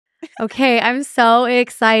Okay, I'm so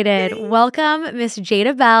excited. Welcome, Miss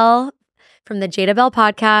Jada Bell from the Jada Bell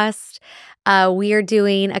podcast. We are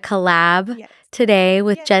doing a collab today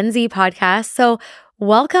with Jenn Z podcast. So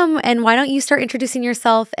welcome, and why don't you start introducing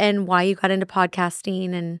yourself and why you got into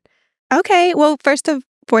podcasting? And okay, well, first and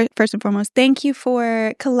foremost, thank you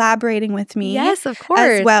for collaborating with me. Yes, of course.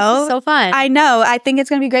 As well. This is so fun. I know. I think it's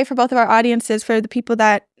going to be great for both of our audiences, for the people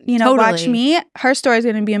that, watch me. Her story is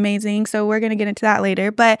going to be amazing. So we're going to get into that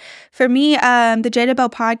later. But for me, the Jada Bell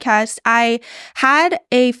podcast, I had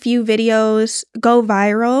a few videos go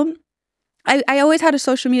viral. I always had a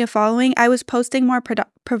social media following. I was posting more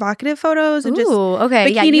provocative photos and okay.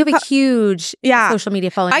 Yeah, you have a huge social media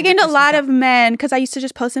following. I gained a lot of men because I used to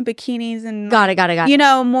just post in bikinis and got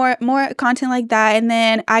it. More content like that. And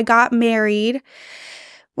then I got married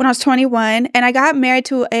when I was 21, and I got married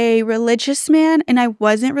to a religious man, and I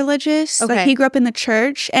wasn't religious. Okay. Like, he grew up in the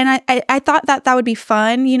church, and I thought that would be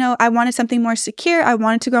fun. I wanted something more secure. I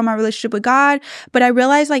wanted to grow my relationship with God, but I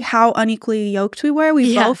realized like how unequally yoked we were.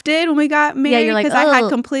 We both did when we got married, because I had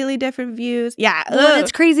completely different views. Yeah. Well,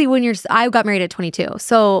 it's crazy when I got married at 22.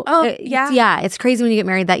 So it's crazy when you get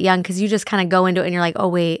married that young, because you just kind of go into it and you're like, oh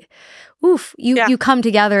wait, oof. You come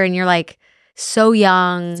together and you're like, so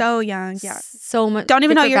young, yeah. So much. Don't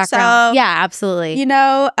even know yourself. Yeah, absolutely.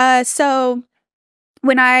 So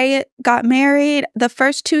when I got married, the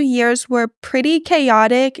first 2 years were pretty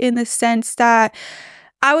chaotic in the sense that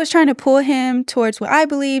I was trying to pull him towards what I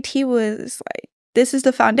believed. He was like, this is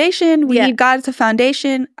the foundation. We need God as the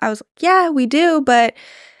foundation. I was like, yeah, we do, but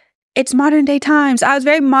it's modern day times. I was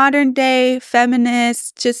very modern day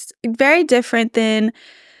feminist, just very different than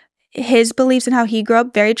his beliefs and how he grew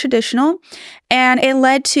up, very traditional. And it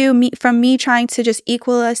led to me trying to just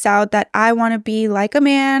equal us out, that I want to be like a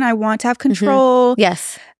man. I want to have control. Mm-hmm.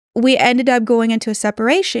 Yes. We ended up going into a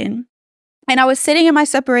separation. And I was sitting in my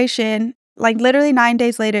separation, like literally 9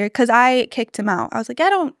 days later, because I kicked him out. I was like,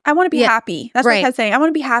 I want to be happy. That's what I kept saying. I want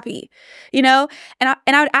to be happy, And I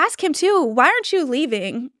would ask him too, why aren't you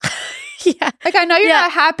leaving? Like, I know you're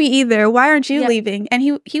not happy either. Why aren't you leaving? And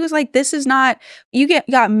he was like, this is not,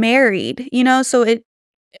 got married, so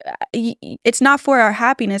it's not for our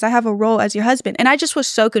happiness. I have a role as your husband. And I just was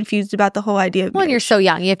so confused about the whole idea of marriage. When you're so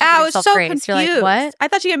young, you have to give yourself grace. Confused. You're like, what? I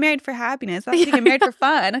thought you get married for happiness. I thought you get married for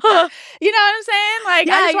fun. You know what I'm saying? Like,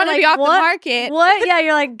 I just want to be off the market. What? Yeah,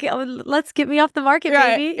 you're like, let's get me off the market,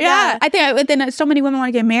 baby. Yeah. I think then so many women want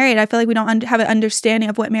to get married. I feel like we don't have an understanding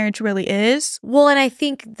of what marriage really is. Well, and I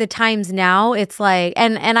think the times now, it's like,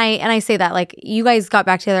 and I say that, like, you guys got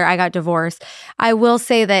back together, I got divorced. I will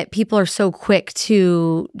say that people are so quick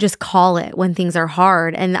to just call it when things are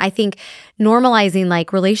hard. And I think normalizing,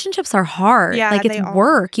 like, relationships are hard. Like, it's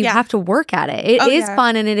work. You have to work at it. It is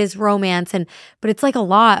fun and it is romance, but it's like a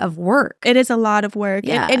lot of work. It is a lot of work.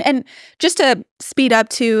 Yeah. And just to speed up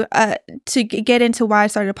to get into why I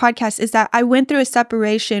started a podcast, is that I went through a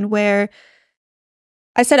separation where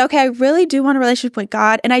I said, okay, I really do want a relationship with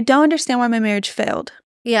God, and I don't understand why my marriage failed.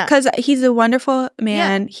 Yeah. Because he's a wonderful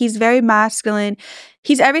man. Yeah. He's very masculine.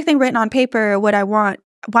 He's everything written on paper, what I want.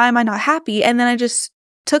 Why am I not happy? And then I just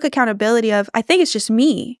took accountability of, I think it's just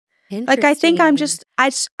me. Like, I think I'm just,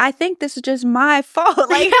 I think this is just my fault.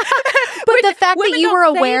 Like, but the fact that you were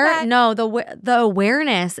aware, the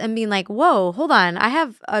awareness and being like, whoa, hold on, I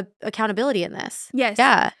have accountability in this. Yes.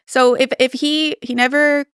 Yeah. So if he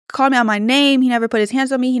never called me out my name, he never put his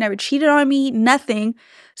hands on me, he never cheated on me, nothing.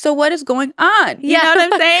 So what is going on? You know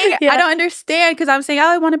what I'm saying? I don't understand, because I'm saying,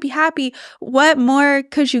 I want to be happy. What more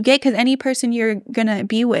could you get? Because any person you're going to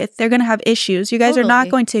be with, they're going to have issues. You guys are not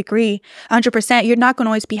going to agree 100%. You're not going to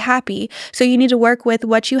always be happy. So you need to work with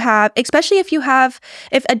what you have, especially if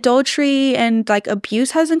adultery and like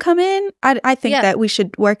abuse hasn't come in. I think that we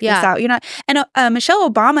should work this out. And Michelle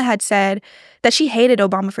Obama had said that she hated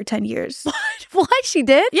Obama for 10 years. What? She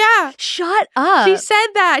did? Yeah. Shut up. She said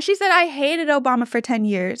that. She said, I hated Obama for 10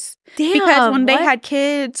 years. Damn. Because when they had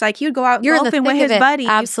kids, like, he would go out golfing with his buddies.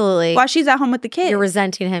 Absolutely. While she's at home with the kids. You're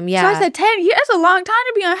resenting him. Yeah. So I said, 10 years, that's a long time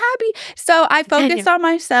to be unhappy. So I focused on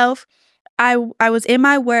myself. I was in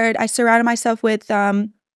my word. I surrounded myself with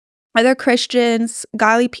other Christians,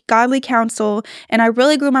 godly counsel, and I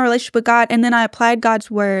really grew my relationship with God. And then I applied God's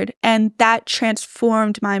word, and that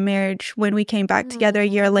transformed my marriage when we came back together a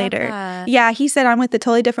year later. Yeah, he said I'm with a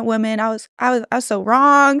totally different woman. I was so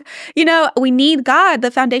wrong. We need God. The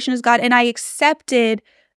foundation is God, and I accepted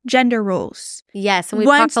gender roles. Yes, and we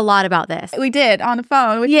talked a lot about this. We did on the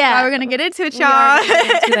phone. Which is why we're gonna get into it, y'all.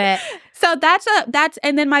 So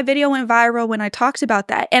and then my video went viral when I talked about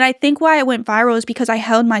that. And I think why it went viral is because I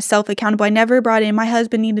held myself accountable. I never brought in my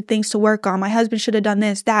husband needed things to work on. My husband should have done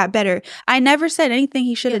this, that better. I never said anything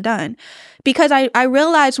he should have done. Because I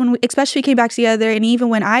realized when especially we came back together, and even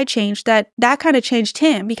when I changed, that kind of changed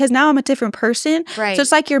him, because now I'm a different person. Right. So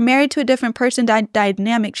it's like you're married to a different person,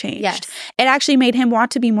 dynamic changed. Yes. It actually made him want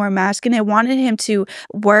to be more masculine. It wanted him to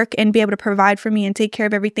work and be able to provide for me and take care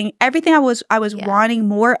of everything. Everything I was wanting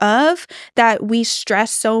more of, that we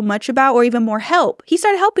stress so much about, or even more help. He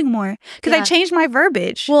started helping more because I changed my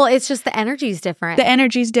verbiage. Well, it's just the energy's different. The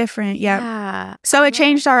energy's different. Yeah. So it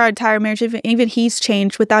changed our entire marriage. Even he's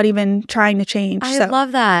changed without even trying to change. I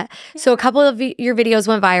love that. So a couple of your videos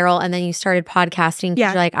went viral, and then you started podcasting. Yeah.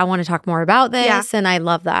 You're like, I want to talk more about this. And I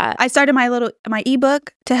love that. I started my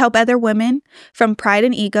ebook to help other women from pride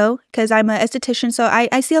and ego, because I'm an esthetician. So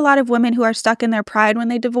I see a lot of women who are stuck in their pride when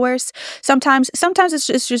they divorce. Sometimes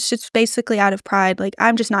it's just basically out of pride. Like,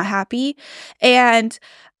 I'm just not happy. And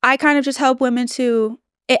I kind of just help women to,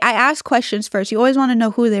 I ask questions first. You always want to know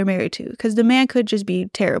who they're married to, because the man could just be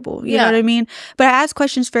terrible. You know what I mean? But I ask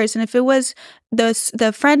questions first. And if it was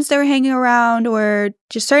the friends they were hanging around, or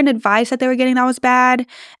just certain advice that they were getting that was bad,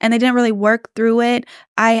 and they didn't really work through it,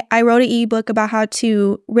 I wrote an ebook about how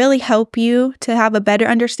to really help you to have a better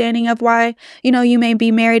understanding of why, you may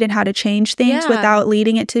be married, and how to change things without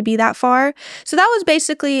leading it to be that far. So that was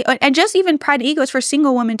basically, and just even pride and ego is for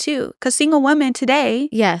single women too, because single women today,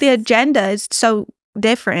 the agenda is so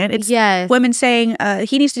different. It's women saying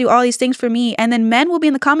he needs to do all these things for me, and then men will be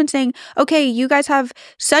in the comments saying, okay, you guys have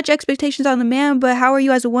such expectations on the man, but how are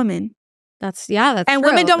you as a woman? That's and true.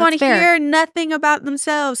 Women don't want to hear nothing about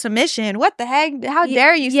themselves. Submission. What the heck? How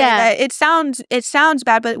dare you say that? It sounds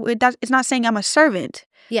bad, but it's not saying I'm a servant.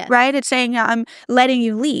 Right? It's saying I'm letting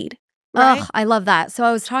you lead. Right? Oh, I love that. So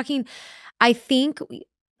I was talking, I think,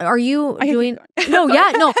 are you doing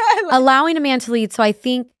no, allowing a man to lead. So I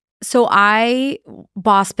think, so I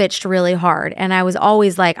boss bitched really hard, and I was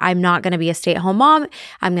always like, I'm not going to be a stay-at-home mom.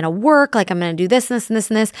 I'm going to work. Like, I'm going to do this and this and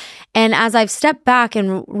this and this. And as I've stepped back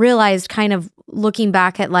and realized, kind of looking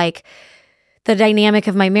back at like the dynamic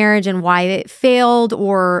of my marriage and why it failed,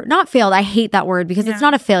 or not failed. I hate that word, because it's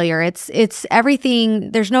not a failure. It's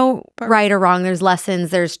everything. There's no right or wrong. There's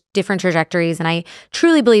lessons. There's different trajectories. And I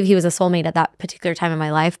truly believe he was a soulmate at that particular time in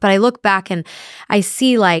my life. But I look back and I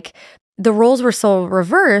see like the roles were so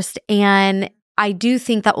reversed, and I do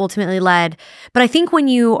think that ultimately led. But I think when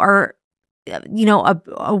you are,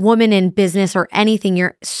 a woman in business or anything,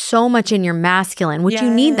 you're so much in your masculine, which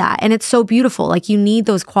you need that. And it's so beautiful. Like, you need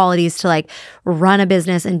those qualities to like run a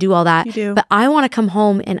business and do all that. You do. But I want to come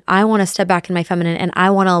home and I want to step back in my feminine, and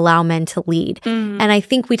I want to allow men to lead. And I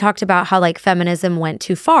think we talked about how like feminism went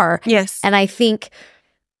too far. Yes. And I think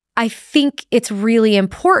it's really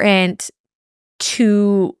important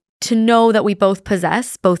to know that we both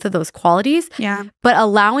possess both of those qualities. Yeah. But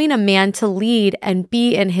allowing a man to lead and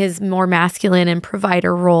be in his more masculine and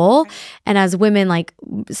provider role. And as women, like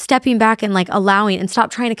stepping back and like allowing, and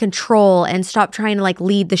stop trying to control and stop trying to like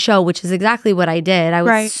lead the show, which is exactly what I did. I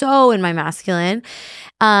was so in my masculine.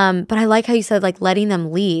 But I like how you said like letting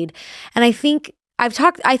them lead. And I think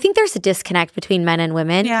there's a disconnect between men and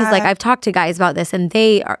women, because like I've talked to guys about this, and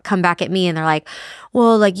they come back at me and they're like,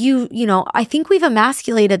 well, like I think we've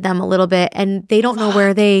emasculated them a little bit, and they don't know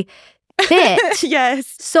where they fit.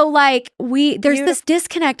 Yes. So like there's this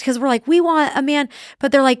disconnect, because we're like, we want a man,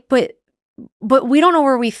 but they're like, but we don't know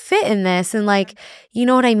where we fit in this. And like, you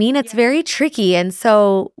know what I mean? It's very tricky. And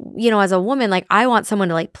so, as a woman, like I want someone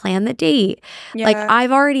to like plan the date. Yeah. Like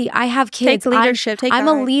I have kids. Take leadership. I'm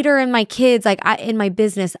a leader in my kids, like in my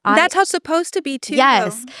business. That's how it's supposed to be too.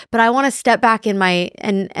 Yes. Though. But I want to step back in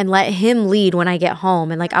and let him lead when I get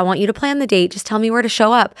home. And like, I want you to plan the date. Just tell me where to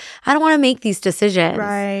show up. I don't want to make these decisions.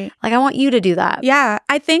 Right. Like, I want you to do that. Yeah.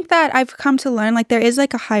 I think that I've come to learn like there is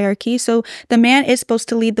like a hierarchy. So the man is supposed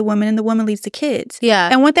to lead the woman, and the woman leads the kids. Yeah.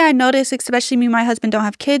 And one thing I noticed, especially me and my husband don't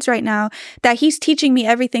have kids right now, that he's teaching me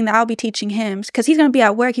everything that I'll be teaching him, because he's going to be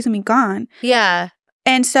at work. He's going to be gone. Yeah.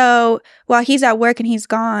 And so while he's at work and he's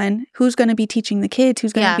gone, who's going to be teaching the kids?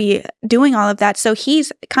 Who's going to be doing all of that? So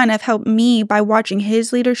he's kind of helped me by watching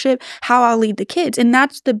his leadership, how I'll lead the kids. And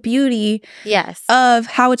that's the beauty of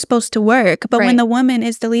how it's supposed to work. But when the woman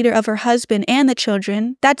is the leader of her husband and the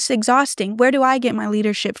children, that's exhausting. Where do I get my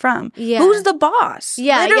leadership from? Yeah. Who's the boss?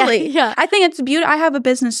 Yeah, literally. Yeah. I think it's beautiful. I have a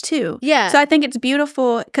business too. Yeah. So I think it's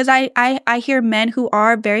beautiful, because I hear men who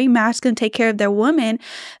are very masculine take care of their woman.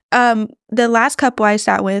 The last couple I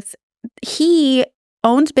sat with, he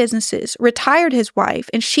owns businesses, retired his wife,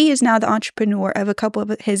 and she is now the entrepreneur of a couple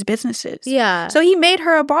of his businesses. Yeah. So he made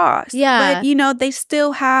her a boss. Yeah. But, you know, they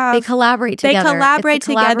still have... They collaborate together. They collaborate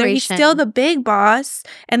together. He's still the big boss.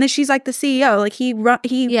 And then she's like the CEO. Like, he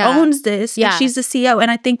owns this, and she's the CEO. And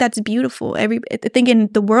I think that's beautiful. I think in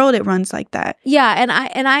the world, it runs like that. Yeah.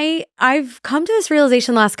 And I've come to this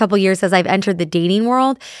realization the last couple of years as I've entered the dating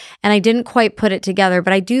world, and I didn't quite put it together,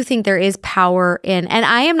 but I do think there is power in... And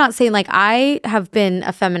I am not saying, like, I have been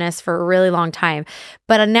a feminist for a really long time,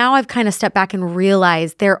 but now I've kind of stepped back and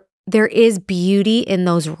realized there is beauty in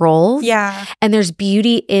those roles. Yeah. And there's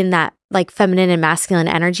beauty in that, like, feminine and masculine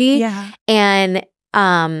energy. Yeah. And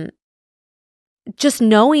just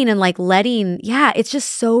knowing and, like, letting, it's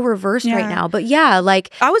just so reversed right now. But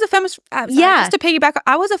like, I was a feminist. Just to piggyback,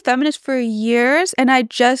 I was a feminist for years, and I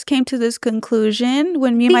just came to this conclusion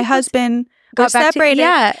when me and my husband got separated.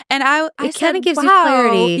 And I it kind of gives you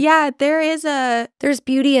clarity. Yeah, there's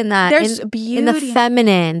beauty in that. There's beauty in the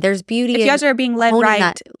feminine. There's beauty if you guys are being led right.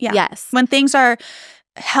 That. Yeah. Yes. When things are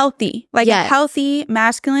healthy, like a healthy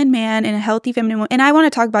masculine man and a healthy feminine woman. And I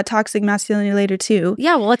want to talk about toxic masculinity later too.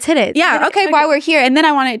 Yeah, well, let's hit it. Yeah, okay, while we're here. And then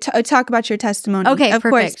I want to talk about your testimony. Okay, of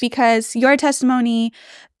course, because your testimony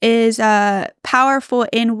is powerful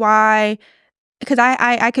in why... Because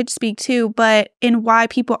I could speak too, but in why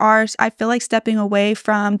people are, I feel like, stepping away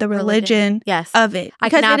from the religion of it. I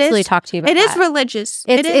can absolutely talk to you about that. It is religious.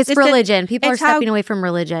 It's religion. People are stepping away from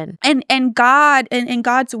religion. And God and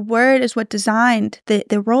God's word is what designed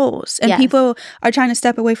the roles. And people are trying to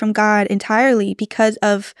step away from God entirely because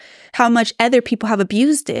of how much other people have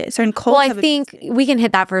abused it. Certain cults I think we can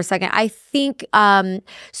hit that for a second. I think,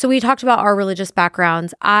 so we talked about our religious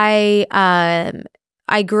backgrounds. I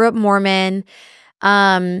grew up Mormon.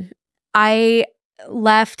 I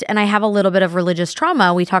left, and I have a little bit of religious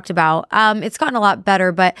trauma we talked about. It's gotten a lot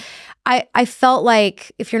better, but I felt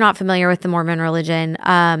like, if you're not familiar with the Mormon religion,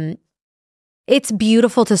 it's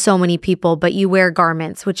beautiful to so many people, but you wear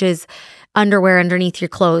garments, which is underwear underneath your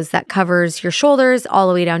clothes that covers your shoulders all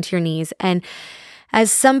the way down to your knees. And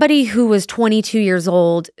as somebody who was 22 years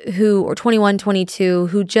old, or 21, 22,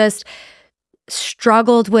 who just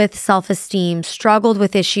struggled with self-esteem, struggled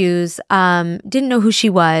with issues, didn't know who she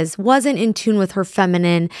was, wasn't in tune with her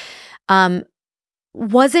feminine,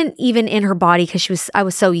 wasn't even in her body because I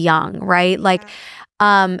was so young, right? Like,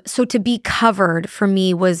 so to be covered for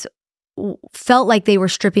me felt like they were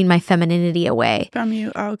stripping my femininity away from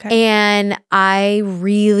you. Oh, okay. And I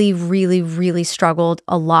really, really, really struggled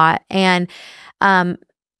a lot. And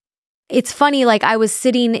it's funny, like, I was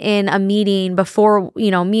sitting in a meeting before,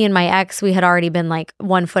 me and my ex, we had already been, like,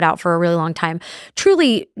 one foot out for a really long time.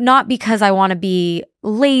 Truly not because I want to be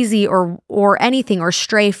lazy or anything or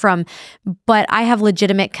stray from, but I have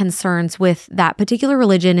legitimate concerns with that particular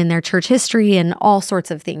religion and their church history and all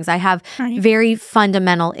sorts of things. I have very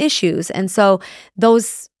fundamental issues. And so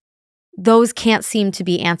those can't seem to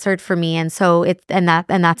be answered for me. And so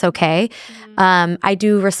that's okay. I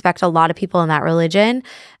do respect a lot of people in that religion.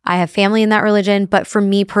 I have family in that religion, but for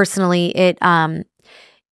me personally, it doesn't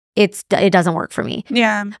work for me.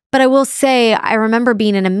 Yeah. But I will say, I remember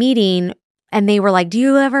being in a meeting and they were like, do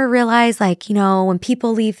you ever realize, like, when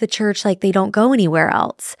people leave the church, like, they don't go anywhere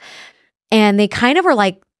else? And they kind of were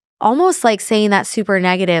like, almost like saying that super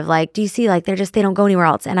negative, like, do you see, like, they don't go anywhere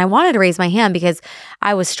else. And I wanted to raise my hand because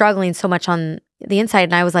I was struggling so much on the inside.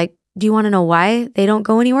 And I was like, do you want to know why they don't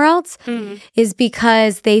go anywhere else? Is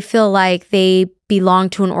because they feel like they belong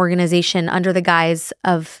to an organization under the guise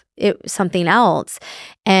of something else.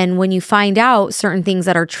 And when you find out certain things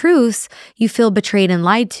that are truths, you feel betrayed and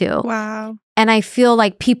lied to. Wow. And I feel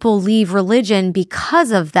like people leave religion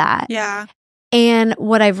because of that. Yeah. And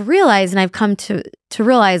what I've realized, and I've come to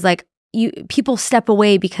realize, like, people step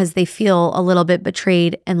away because they feel a little bit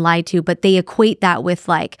betrayed and lied to, but they equate that with,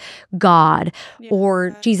 like, God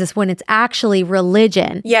or Jesus when it's actually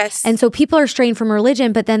religion. Yes. And so people are straying from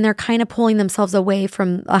religion, but then they're kind of pulling themselves away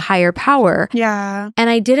from a higher power. Yeah. And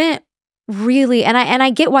I didn't really, and I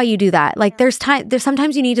get why you do that. Like, there's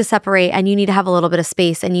sometimes you need to separate and you need to have a little bit of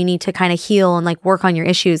space and you need to kind of heal and, like, work on your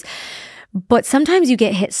issues. But sometimes you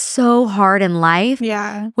get hit so hard in life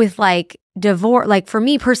with, like, divorce. Like, for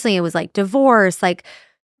me personally, it was like divorce, like,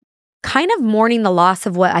 kind of mourning the loss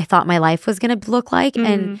of what I thought my life was going to look like,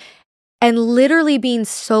 and literally being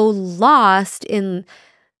so lost in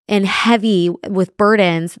heavy with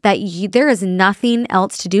burdens that there is nothing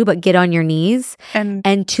else to do but get on your knees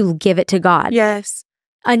and to give it to God. Yes.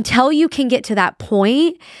 Until you can get to that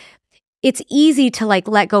point, it's easy to like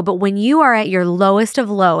let go. But when you are at your lowest of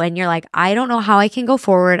low and you're like, I don't know how I can go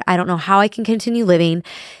forward. I don't know how I can continue living.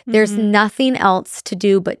 There's nothing else to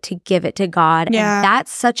do but to give it to God. Yeah. And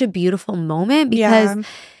that's such a beautiful moment because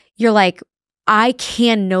you're like, I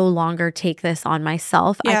can no longer take this on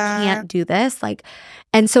myself. I can't do this. Like,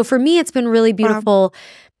 and so for me, it's been really beautiful.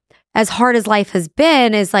 As hard as life has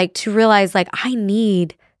been, is like to realize like I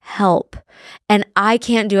need help and I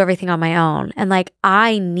can't do everything on my own. And like,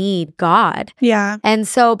 I need God. Yeah. And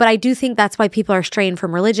so, but I do think that's why people are straying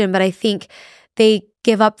from religion. But I think they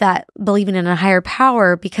give up that believing in a higher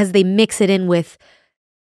power because they mix it in with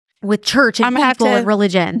church and people and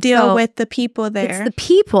religion. Deal with the people there. It's the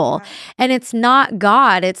people. And it's not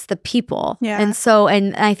God, it's the people. Yeah. And so,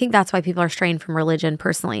 and I think that's why people are straying from religion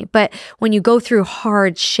personally. But when you go through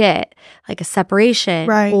hard shit, like a separation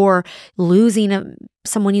or losing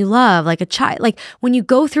someone you love, like a child, like when you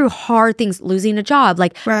go through hard things, losing a job,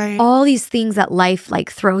 like all these things that life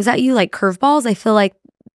like throws at you, like curveballs, I feel like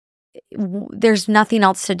there's nothing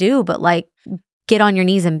else to do but like get on your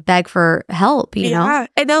knees and beg for help, you know?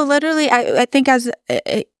 And though literally, I think as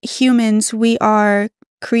humans, we are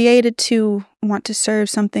created to want to serve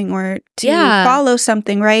something or to follow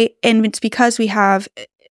something, right? And it's because we have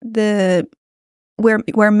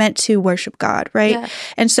we're meant to worship God, right? Yeah.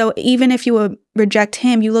 And so even if you would reject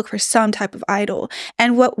him, you look for some type of idol.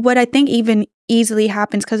 And what I think even easily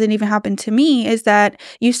happens, because it even happened to me, is that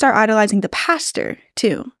you start idolizing the pastor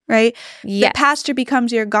too, right? Yes. The pastor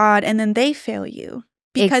becomes your God and then they fail you.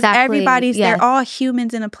 Because everybody's, they're all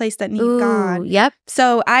humans in a place that need God. Yep.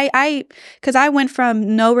 So because I went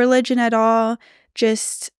from no religion at all,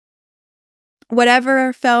 just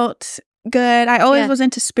whatever felt good. I always was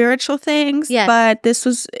into spiritual things, but this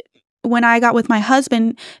was when I got with my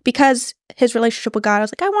husband, because his relationship with God, I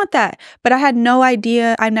was like, I want that. But I had no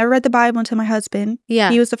idea. I never read the Bible until my husband. Yeah.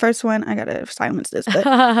 He was the first one. I gotta silence this,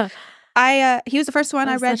 but he was the first one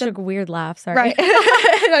I read. Such a weird laugh, sorry. Right.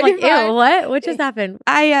 Like, ew, what just happened?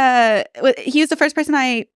 He was the first person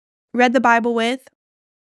I read the Bible with.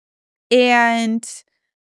 And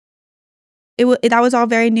that was all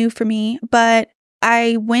very new for me, but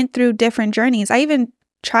I went through different journeys. I even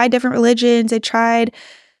tried different religions. I tried,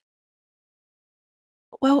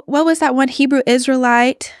 what was that one? Hebrew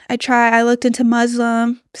Israelite. I looked into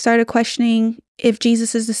Muslim, started questioning if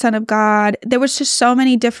Jesus is the Son of God. There was just so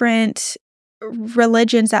many different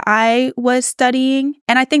religions that I was studying.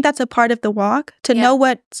 And I think that's a part of the walk, to know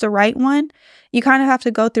what's the right one. You kind of have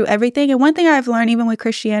to go through everything. And one thing I've learned, even with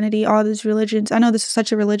Christianity, all these religions, I know this is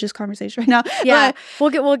such a religious conversation right now. Yeah,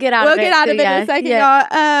 we'll get out of it. We'll get out of it in a second,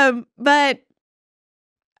 y'all. But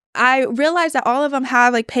I realized that all of them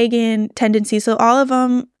have like pagan tendencies. So all of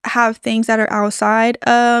them have things that are outside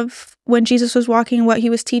of when Jesus was walking, what he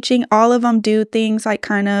was teaching. All of them do things like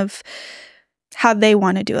kind of how they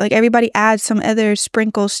want to do it. Like everybody adds some other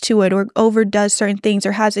sprinkles to it or overdoes certain things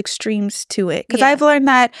or has extremes to it. Because I've learned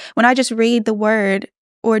that when I just read the word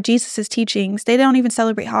or Jesus's teachings, they don't even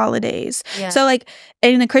celebrate holidays. Yeah. So like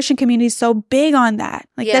in the Christian community is so big on that.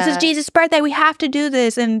 Like this is Jesus' birthday, we have to do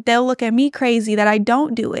this. And they'll look at me crazy that I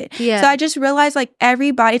don't do it. Yeah. So I just realized like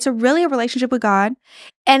everybody, it's really a relationship with God.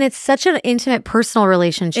 And it's such an intimate personal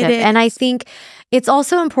relationship. And I think it's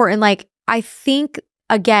also important, like I think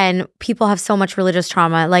again, people have so much religious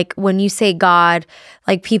trauma. Like when you say God,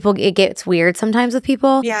 like people, it gets weird sometimes with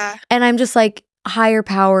people. Yeah. And I'm just like, higher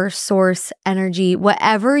power, source, energy,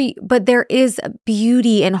 whatever. But there is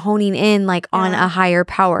beauty in honing in like on a higher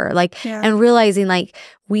power, like, and realizing like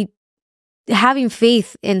having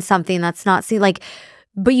faith in something that's not seen, like,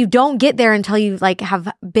 but you don't get there until you like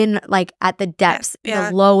have been like at the depths, the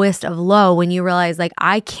lowest of low, when you realize like,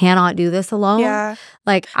 I cannot do this alone. Yeah.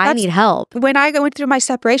 Like I need help. When I went through my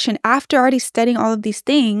separation, after already studying all of these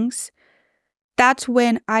things, that's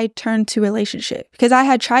when I turned to relationship, because I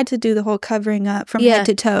had tried to do the whole covering up from head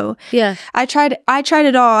to toe. Yeah. I tried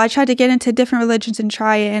it all. I tried to get into different religions and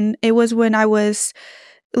try it. And it was when I was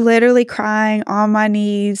literally crying on my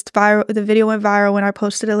knees. The video went viral when I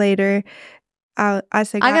posted it later. I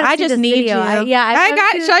said, God, I just need you. Should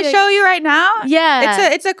I show you right now?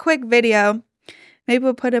 Yeah. It's a quick video. Maybe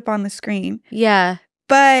we'll put it up on the screen. Yeah.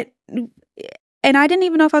 And I didn't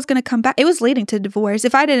even know if I was going to come back. It was leading to divorce.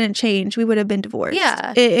 If I didn't change, we would have been divorced.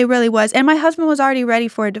 Yeah. It really was. And my husband was already ready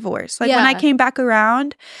for a divorce. Like when I came back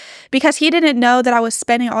around, because he didn't know that I was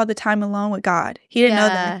spending all the time alone with God. He didn't know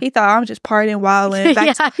that. He thought I'm just partying, wilding.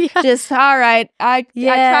 Just, all right. I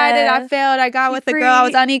tried it. I failed. I got with the girl I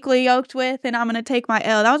was unequally yoked with, and I'm going to take my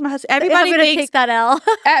L. That was my husband. Everybody thinks take that L.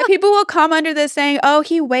 People will come under this saying, oh,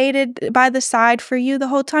 he waited by the side for you the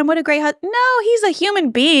whole time. What a great husband. No, he's a human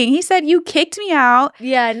being. He said, you kicked me me out.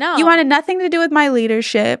 Yeah, no. You wanted nothing to do with my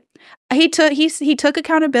leadership. He took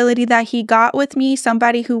accountability that he got with me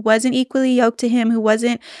somebody who wasn't equally yoked to him, who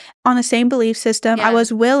wasn't on the same belief system. Yeah. I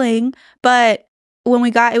was willing, but when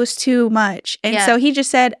we got, it was too much. And so he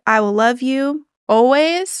just said, I will love you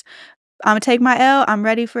always. I'm going to take my L. I'm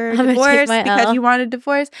ready for divorce because you wanted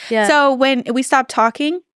divorce. Yeah. So when we stopped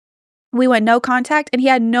talking, we went no contact, and he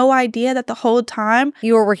had no idea that the whole time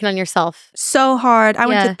you were working on yourself so hard. I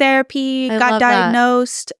went to therapy, got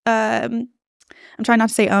diagnosed. I'm trying not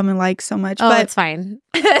to say and like so much, but it's fine.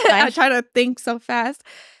 I try to think so fast.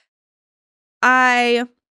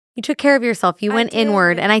 You took care of yourself. You went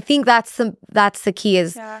inward, and I think that's the key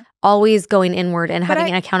is always going inward and having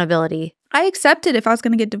an accountability. I accepted if I was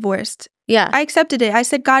going to get divorced. Yeah, I accepted it. I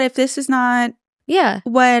said, God, if this is not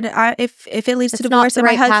what if it leads to divorce and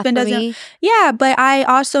my husband doesn't, but I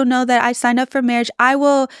also know that I signed up for marriage. I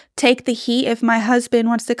will take the heat if my husband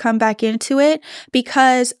wants to come back into it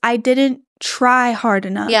because I didn't try hard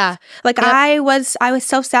enough. Yeah. Like I was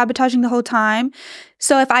self-sabotaging the whole time.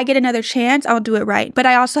 So if I get another chance, I'll do it right. But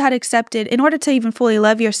I also had accepted, in order to even fully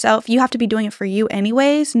love yourself, you have to be doing it for you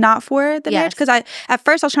anyways, not for the marriage. Because at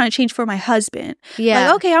first I was trying to change for my husband. Yeah.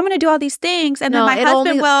 Like, okay, I'm going to do all these things. And then my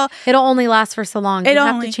husband it'll only last for so long. You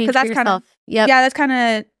have to change for yourself. Yeah, that's kind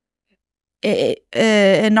of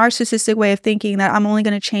a narcissistic way of thinking that I'm only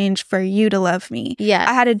going to change for you to love me. Yeah.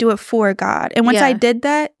 I had to do it for God. And once I did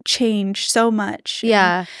that, changed so much.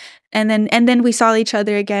 Yeah. And then we saw each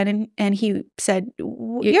other again, and he said,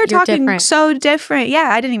 you're talking different. So different. Yeah,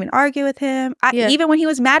 I didn't even argue with him. Even when he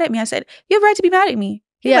was mad at me, I said, you have a right to be mad at me.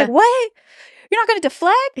 He's like, what? You're not going to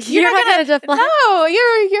deflect? You're not going to deflect? No,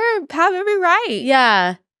 you have every right.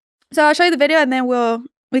 Yeah. So I'll show you the video, and then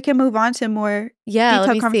we can move on to more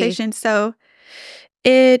detailed conversations. So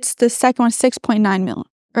it's the second one, 6.9 mil,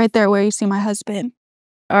 right there where you see my husband.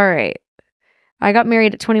 All right. I got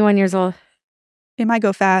married at 21 years old. It might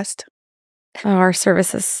go fast. Oh, our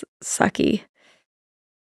service is sucky.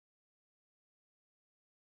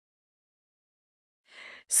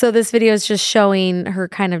 So this video is just showing her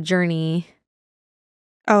kind of journey.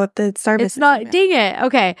 Oh, if the service it's not, dang it.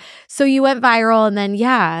 Okay. So you went viral, and then,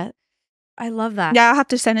 I love that. Yeah, I'll have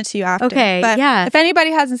to send it to you after. Okay, but if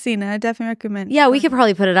anybody hasn't seen it, I definitely recommend. Yeah, we could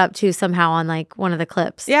probably put it up too somehow on like one of the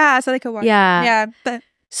clips. Yeah, so they could watch. Yeah. But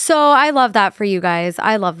so I love that for you guys.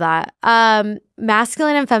 I love that.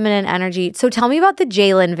 Masculine and feminine energy. So tell me about the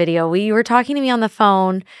Jalen video. You were talking to me on the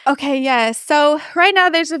phone. Okay, yes. So right now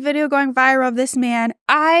there's a video going viral of this man.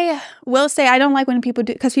 I will say I don't like when people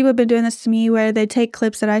do, because people have been doing this to me where they take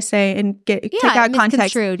clips that I say and take out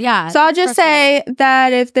context. Yeah. So I'll just say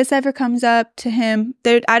that if this ever comes up to him,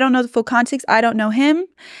 I don't know the full context. I don't know him.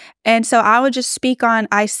 And so I would just speak on,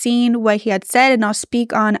 I seen what he had said, and I'll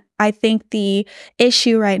speak on, I think, the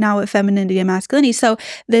issue right now with femininity and masculinity. So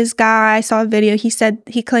this guy, I saw a video, he said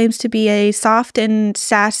he claims to be a soft and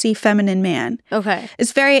sassy feminine man. Okay.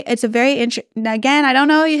 It's a very interesting, again, I don't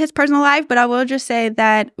know his personal life, but I will just say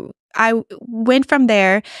that I went from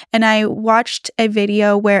there and I watched a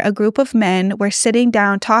video where a group of men were sitting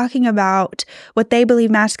down talking about what they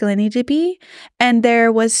believe masculinity to be. And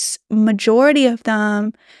there was majority of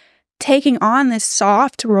them taking on this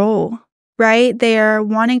soft role, right? They're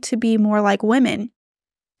wanting to be more like women.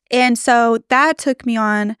 And so that took me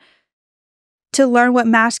on to learn what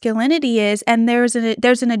masculinity is. And there's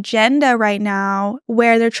an agenda right now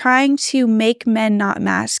where they're trying to make men not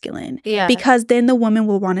masculine, because then the woman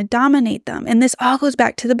will want to dominate them. And this all goes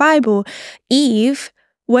back to the Bible. Eve,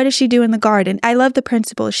 what does she do in the garden? I love the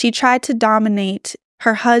principle. She tried to dominate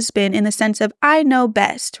her husband in the sense of, I know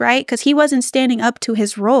best, right? Because he wasn't standing up to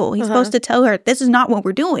his role. He's supposed to tell her, this is not what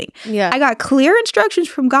we're doing. Yeah. I got clear instructions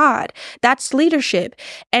from God. That's leadership.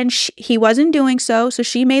 And he wasn't doing so. So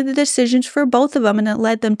she made the decisions for both of them, and it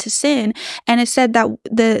led them to sin. And it said that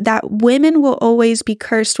that women will always be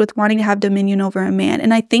cursed with wanting to have dominion over a man.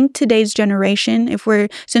 And I think today's generation,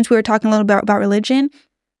 since we were talking a little bit about religion,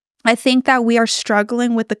 I think that we are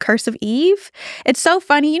struggling with the curse of Eve. It's so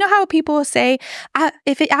funny. You know how people say,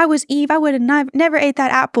 if I was Eve, I would have never ate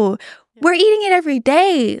that apple. We're eating it every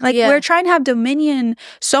day. Like, we're trying to have dominion,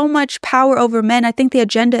 so much power over men. I think the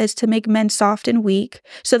agenda is to make men soft and weak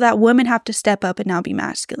so that women have to step up and now be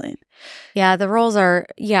masculine. Yeah, the roles are,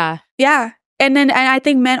 Yeah. And I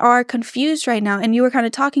think men are confused right now. And you were kind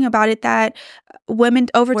of talking about it, that women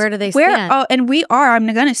where do they stand? Oh, and we are. I'm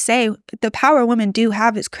gonna say the power women do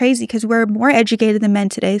have is crazy, because we're more educated than men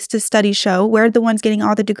today. The studies show we're the ones getting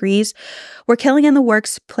all the degrees. We're killing in the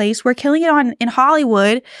workplace. We're killing it in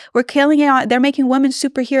Hollywood. We're killing it on. They're making women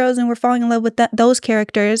superheroes, and we're falling in love with those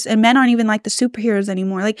characters. And men aren't even like the superheroes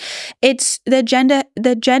anymore. Like, it's the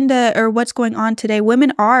agenda or what's going on today.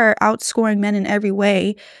 Women are outscoring men in every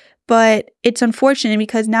way. But it's unfortunate,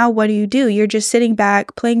 because now what do? You're just sitting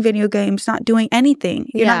back, playing video games, not doing anything.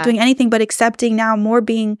 You're not doing anything but accepting now more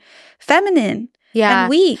being feminine and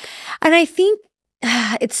weak. And I think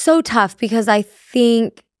it's so tough, because I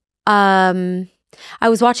think I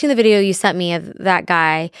was watching the video you sent me of that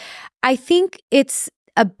guy. I think it's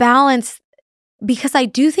a balance, because I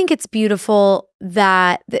do think it's beautiful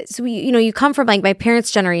that so you come from like my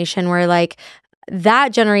parents' generation, where like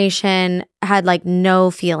that generation had like no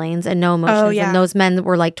feelings and no emotions, and those men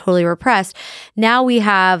were like totally repressed. Now we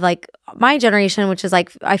have like my generation, which is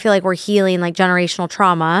like, I feel like we're healing like generational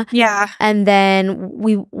trauma. Yeah. And then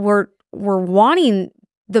we're wanting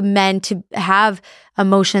the men to have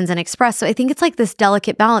emotions and express. So I think it's like this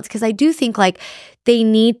delicate balance, because I do think like they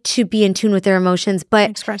need to be in tune with their emotions, but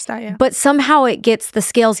express that, but somehow the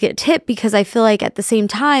scales get tipped, because I feel like at the same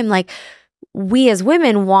time, like we as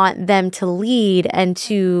women want them to lead and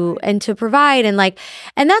to provide, and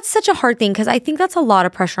that's such a hard thing, because I think that's a lot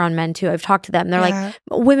of pressure on men too. I've talked to them. They're like,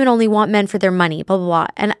 women only want men for their money, blah, blah,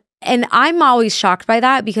 blah. And I'm always shocked by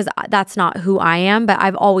that, because that's not who I am, but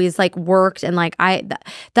I've always like worked, and like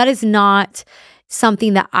that is not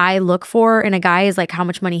something that I look for in a guy, is like how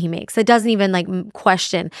much money he makes. It doesn't even like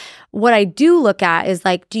question. What I do look at is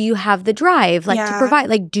like, do you have the drive like to provide?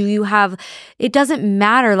 Like, do you have, it doesn't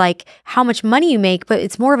matter like how much money you make, but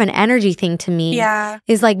it's more of an energy thing to me.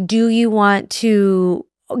 Is like, do you want to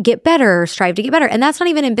get better, strive to get better? And that's not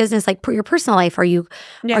even in business, like your personal life. Are you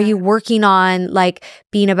working on like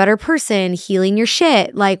being a better person, healing your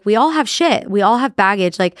shit? Like, we all have shit. We all have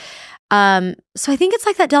baggage. Like, so I think it's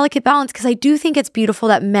like that delicate balance, because I do think it's beautiful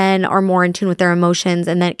that men are more in tune with their emotions,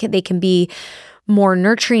 and that they can be more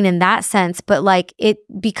nurturing in that sense. But like, it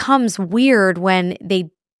becomes weird when they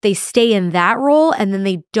stay in that role, and then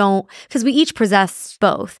they don't, because we each possess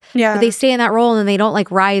both. But they stay in that role, and then they don't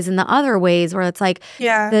like rise in the other ways, where it's like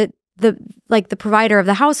the like the provider of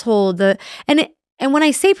the household, and when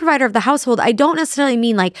I say provider of the household, I don't necessarily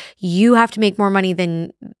mean like you have to make more money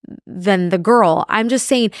than the girl. I'm just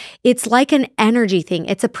saying it's like an energy thing.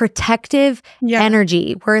 It's a protective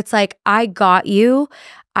energy, where it's like, I got you.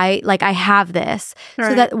 I have this,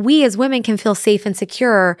 so that we as women can feel safe and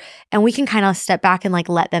secure, and we can kind of step back and like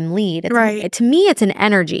let them lead. To me, it's an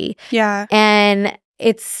energy. And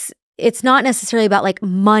it's not necessarily about like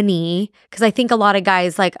money, because I think a lot of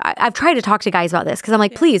guys, like I've tried to talk to guys about this, because I'm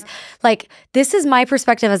like, please, like, this is my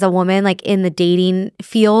perspective as a woman, like in the dating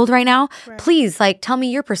field right now. Please, like, tell me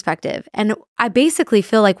your perspective. And I basically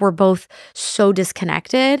feel like we're both so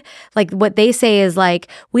disconnected. Like, what they say is like,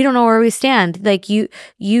 we don't know where we stand. Like you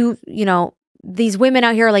know, these women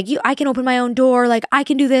out here are like, I can open my own door, like I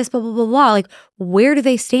can do this, blah, blah, blah, blah. Like, where do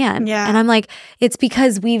they stand? And I'm like, it's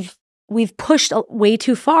because we've pushed way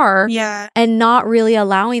too far, and not really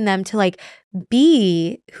allowing them to like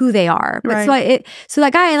be who they are. But so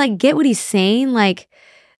that guy, I like get what he's saying. Like,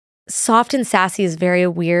 soft and sassy is very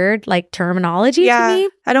weird, like terminology to me.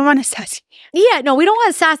 I don't want to sassy. Yeah, no, we don't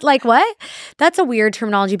want sass. Like, what? That's a weird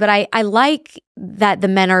terminology. But I like that the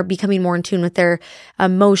men are becoming more in tune with their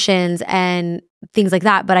emotions and things like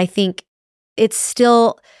that. But I think it's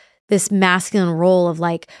still this masculine role of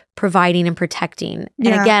like providing and protecting.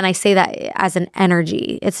 And again, I say that as an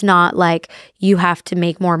energy. It's not like you have to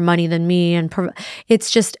make more money than me, and it's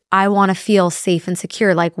just, I want to feel safe and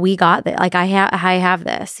secure. Like, we got that. Like, I have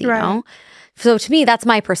this, you know? So to me, that's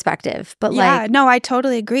my perspective. But no, I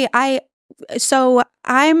totally agree. So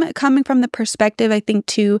I'm coming from the perspective, I think,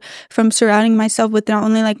 too, from surrounding myself with not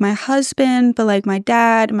only like my husband, but like my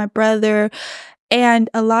dad, my brother, and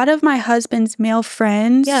a lot of my husband's male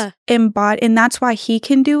friends embody, and that's why he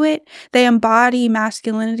can do it. They embody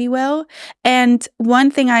masculinity well. And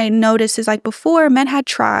one thing I noticed is like before, men had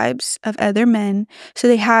tribes of other men, so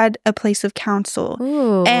they had a place of counsel.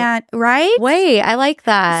 Ooh. And wait, I like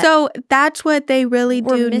that. So that's what they really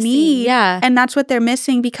do need. And that's what they're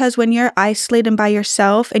missing, because when you're isolated by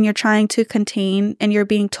yourself and you're trying to contain and you're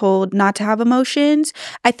being told not to have emotions,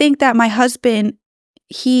 I think that my husband,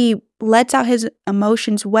 he lets out his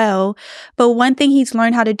emotions well. But one thing he's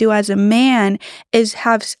learned how to do as a man is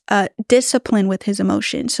have discipline with his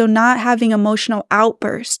emotions. So not having emotional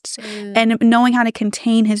outbursts and knowing how to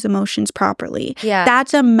contain his emotions properly. Yeah.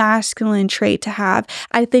 That's a masculine trait to have.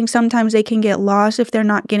 I think sometimes they can get lost if they're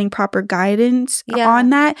not getting proper guidance on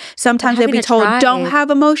that. Sometimes they'll be told, don't have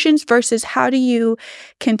emotions, versus how do you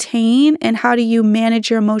contain and how do you manage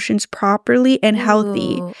your emotions properly and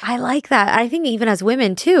healthy. I like that. I think even as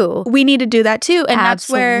women too. We need to do that too. And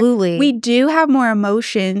Absolutely. that's where we do have more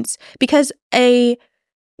emotions, because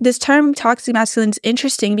this term toxic masculine is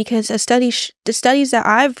interesting because the studies that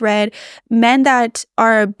I've read, men that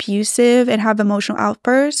are abusive and have emotional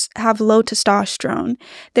outbursts have low testosterone.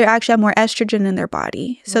 They actually have more estrogen in their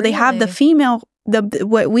body. So they have the female,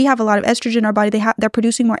 what we have a lot of estrogen in our body. They're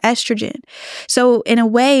producing more estrogen. So in a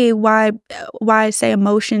way, why I say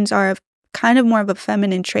emotions are kind of more of a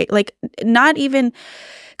feminine trait, like not even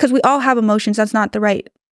because we all have emotions. That's not the right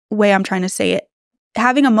way I'm trying to say it.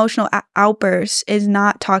 Having emotional outbursts is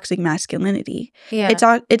not toxic masculinity. Yeah.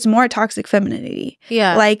 It's more toxic femininity.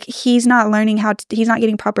 Yeah. Like he's not learning he's not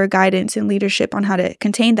getting proper guidance and leadership on how to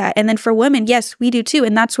contain that. And then for women, yes, we do too.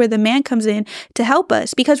 And that's where the man comes in to help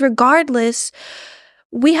us, because regardless,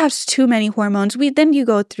 we have too many hormones. Then you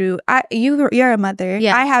go through, you're a mother.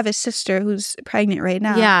 Yeah. I have a sister who's pregnant right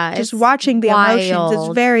now. Yeah. Just watching the emotions is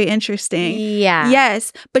very interesting. Yeah.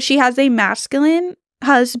 Yes. But she has a masculine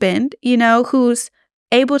husband, who's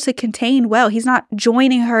able to contain well. He's not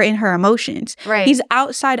joining her in her emotions. Right. He's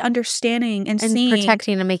outside understanding and seeing.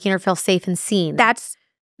 Protecting and making her feel safe and seen. That's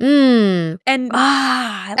I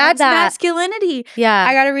that's masculinity. Yeah.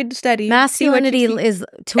 I gotta read the study. Masculinity is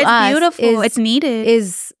it's beautiful. It's needed.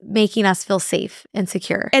 Is making us feel safe and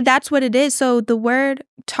secure. And that's what it is. So the word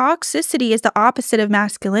toxicity is the opposite of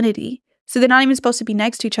masculinity. So they're not even supposed to be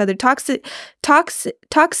next to each other. Toxicity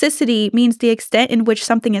means the extent in which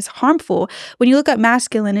something is harmful. When you look at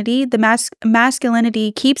masculinity, the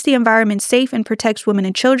masculinity keeps the environment safe and protects women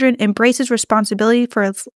and children, embraces responsibility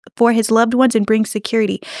for his loved ones, and brings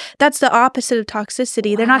security. That's the opposite of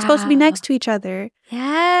toxicity. Wow. They're not supposed to be next to each other.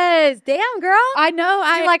 Yes. Damn, girl. I know.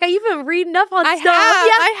 You've been reading up on stuff.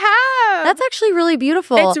 I have. That's actually really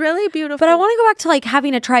beautiful. It's really beautiful. But I want to go back to like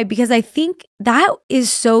having a tribe, because I think that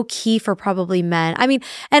is so key for probably men. I mean,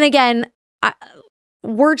 and again,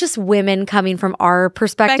 we're just women coming from our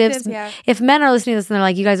perspectives. Yeah. If men are listening to this and they're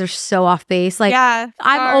like, you guys are so off base, like,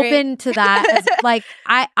 I'm open to that. Like,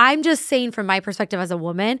 I'm just saying from my perspective as a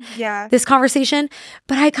woman, this conversation.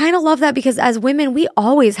 But I kind of love that, because as women, we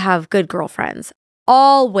always have good girlfriends.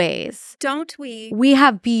 Always. Don't we? We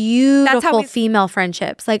have beautiful female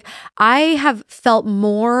friendships. Like, I have felt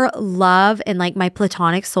more love in like my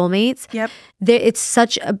platonic soulmates. Yep. It's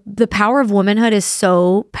the power of womanhood is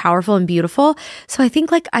so powerful and beautiful. So I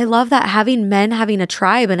think like I love that, having a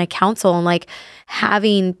tribe and a council and like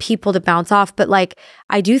having people to bounce off. But like,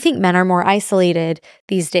 I do think men are more isolated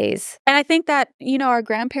these days. And I think that, our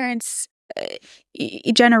grandparents'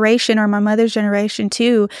 generation, or my mother's generation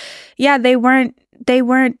too, they weren't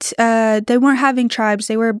having tribes.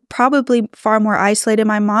 They were probably far more isolated.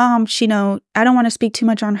 My mom, I don't want to speak too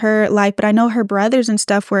much on her life, but I know her brothers and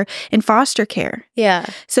stuff were in foster care. Yeah.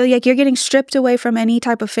 So like you're getting stripped away from any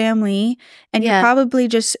type of family, and you're probably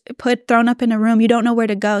just thrown up in a room. You don't know where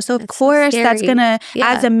to go. So of course that's gonna,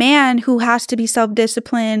 as a man who has to be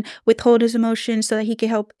self-disciplined, withhold his emotions so that he can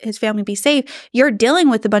help his family be safe, you're dealing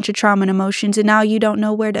with a bunch of trauma and emotions, and now you don't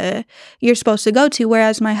know where you're supposed to go to.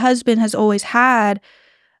 Whereas my husband has always had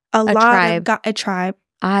a tribe.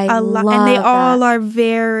 I love and they all that. are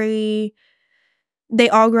they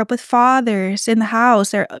all grew up with fathers in the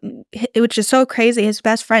house, which is so crazy. His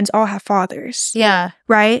best friends all have fathers. Yeah.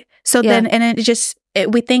 Right? So then, and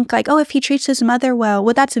we think like, oh, if he treats his mother well,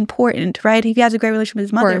 that's important, right? If he has a great relationship with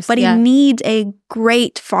his mother, but he needs a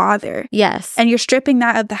great father. Yes. And you're stripping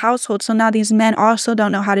that of the household. So now these men also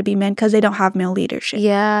don't know how to be men because they don't have male leadership.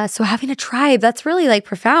 Yeah. So having a tribe, that's really like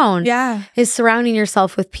profound. Yeah. Is surrounding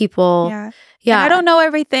yourself with people. Yeah. Yeah. And I don't know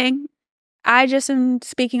everything. I just am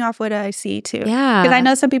speaking off what I see too. Yeah. Because I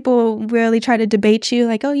know some people really try to debate you,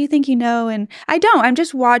 like, oh, you think you know, and I don't. I'm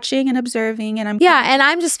just watching and observing, and and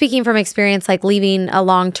I'm just speaking from experience, like leaving a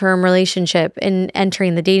long-term relationship and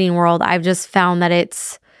entering the dating world. I've just found that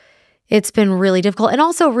it's been really difficult, and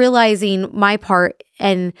also realizing my part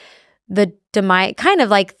and the demise, kind of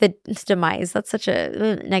like the demise. That's such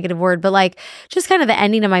a negative word, but like just kind of the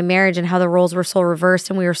ending of my marriage and how the roles were so reversed,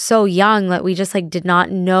 and we were so young that we just like did not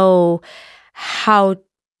know how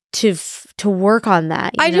to work on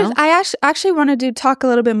that. I actually wanted to talk a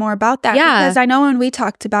little bit more about that, because I know when we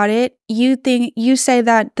talked about it, you say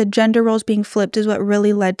that the gender roles being flipped is what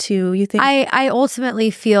really led to, you think? I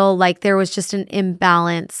ultimately feel like there was just an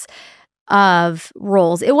imbalance of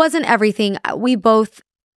roles. It wasn't everything. We both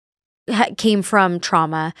came from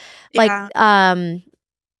trauma. Like,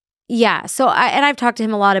 so I've talked to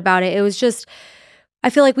him a lot about it. It was just, I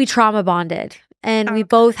feel like we trauma bonded. And we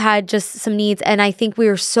both had just some needs. And I think we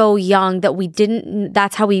were so young that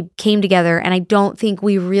that's how we came together. And I don't think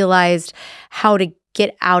we realized how to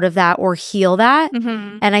get out of that or heal that.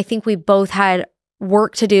 And I think we both had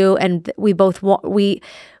work to do, and we both, we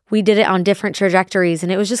did it on different trajectories,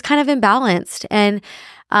 and it was just kind of imbalanced. And,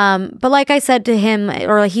 but like I said to him,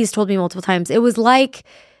 or like he's told me multiple times, it was like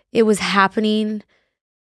it was happening.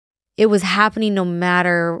 It was happening no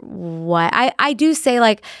matter what. I do say,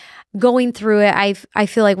 like, going through it, I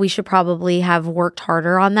feel like we should probably have worked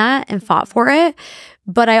harder on that and fought for it.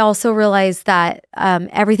 But I also realized that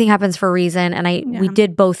everything happens for a reason. And we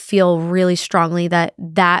did both feel really strongly that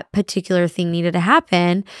that particular thing needed to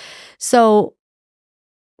happen. So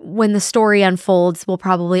when the story unfolds, we'll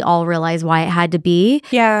probably all realize why it had to be.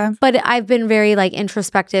 Yeah. But I've been very like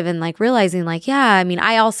introspective and like realizing like, yeah, I mean,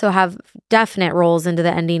 I also have definite roles into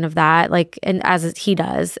the ending of that, like, and as he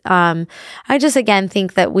does. I just, again,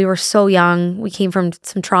 think that we were so young. We came from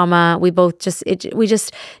some trauma. We both we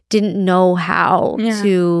just didn't know how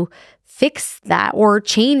to fix that or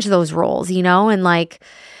change those roles, and like,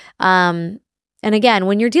 and again,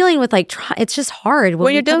 when you're dealing with like, it's just hard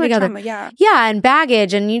when you're dealing with trauma, and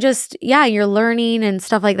baggage, and you're learning and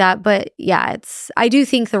stuff like that. But yeah, I do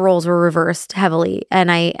think the roles were reversed heavily,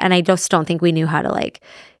 and I just don't think we knew how to like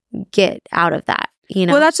get out of that.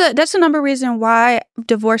 Well, that's the number reason why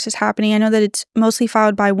divorce is happening. I know that it's mostly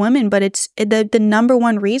filed by women, but it's the number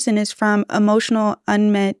one reason is from emotional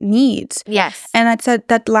unmet needs. Yes. And that's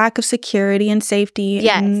that lack of security and safety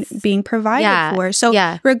and being provided for.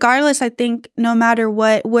 So regardless, I think no matter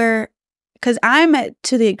what, because I'm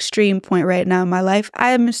to the extreme point right now in my life.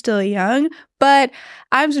 I am still young, but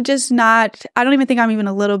I'm just not, I don't even think I'm even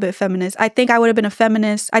a little bit feminist. I think I would have been a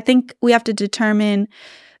feminist. I think we have to determine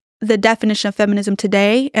the definition of feminism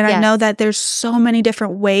today. And I know that there's so many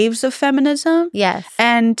different waves of feminism. Yes.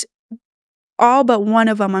 And all but one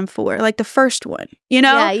of them I'm for. Like the first one,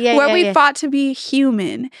 where we fought to be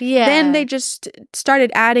human. Yeah. Then they just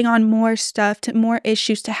started adding on more stuff, more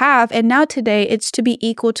issues to have. And now today it's to be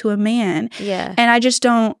equal to a man. Yeah. And I just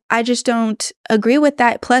don't agree with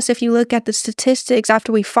that. Plus, if you look at the statistics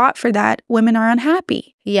after we fought for that, women are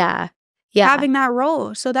unhappy. Yeah. Having that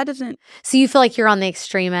role. So that doesn't. So you feel like you're on the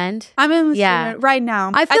extreme end? I'm in the extreme end right now.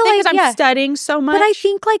 I feel like I'm studying so much. But I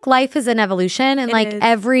think like life is an evolution, and like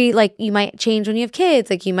you might change when you have kids,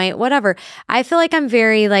 like you might whatever. I feel like I'm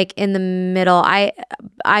very like in the middle.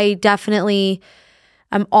 I definitely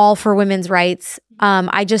I'm all for women's rights.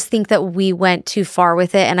 I just think that we went too far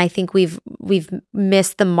with it, and I think we've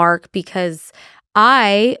missed the mark, because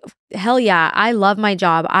I love my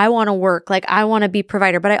job. I want to work. Like, I want to be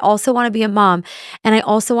provider, but I also want to be a mom, and I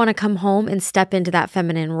also want to come home and step into that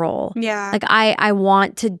feminine role. Yeah. Like I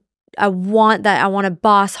want that. I want to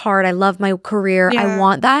boss hard. I love my career. I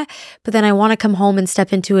want that. But then I want to come home and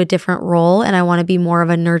step into a different role, and I want to be more of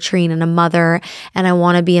a nurturing and a mother, and I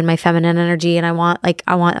want to be in my feminine energy, and I want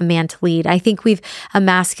a man to lead. I think we've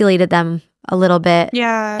emasculated them a little bit.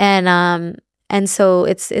 Yeah. And so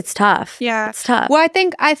it's tough. Yeah. It's tough. Well, I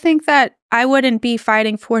think that I wouldn't be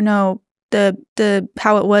fighting for the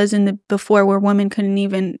how it was in the before, where women couldn't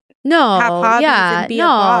even have hobbies and be a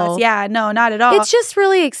boss. Yeah, no, not at all. It's just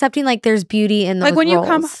really accepting like there's beauty in those like when roles.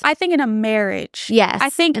 you come, I think in a marriage. Yes.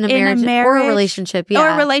 I think in a marriage or a relationship. Yeah. Or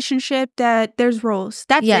a relationship that there's roles.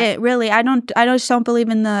 That's it, really. I just don't believe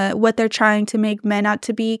in what they're trying to make men out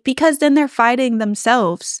to be, because then they're fighting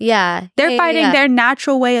themselves. Yeah. They're fighting their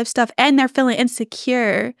natural way of stuff, and they're feeling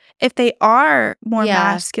insecure if they are more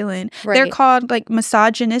masculine. Right. They're called like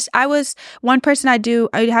misogynists. One person I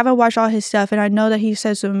haven't watched all his stuff, and I know that he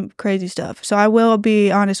says some crazy stuff, so I will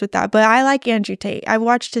be honest with that, but I like Andrew Tate. I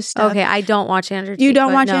watched his stuff. Okay, I don't watch Andrew Tate. You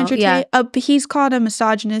don't watch Andrew Tate? He's called a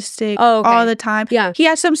misogynistic all the time. Yeah. He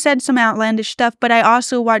has said some outlandish stuff, but I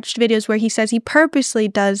also watched videos where he says he purposely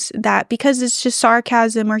does that because it's just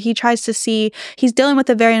sarcasm, or he tries to see he's dealing with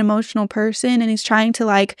a very emotional person, and he's trying to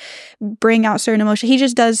like bring out certain emotion. He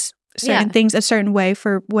just does certain things a certain way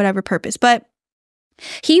for whatever purpose. But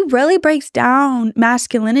he really breaks down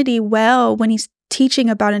masculinity well when he's teaching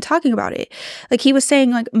about and talking about it. Like he was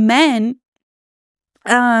saying, like men,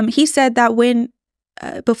 he said that when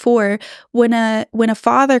before, when a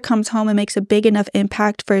father comes home and makes a big enough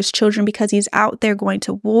impact for his children because he's out there going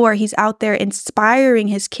to war, he's out there inspiring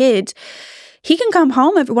his kids, he can come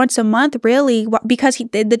home every once a month, really, because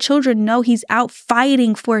the children know he's out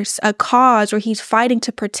fighting for a cause, or he's fighting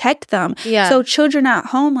to protect them. Yeah. So children at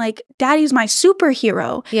home, like, daddy's my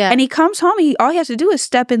superhero. Yeah. And he comes home, all he has to do is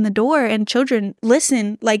step in the door, and children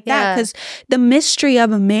listen like that, because the mystery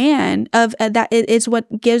of a man that is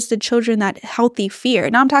what gives the children that healthy fear.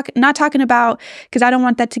 Now, I'm not talking about, because I don't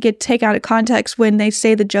want that to get taken out of context when they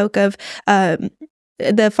say the joke of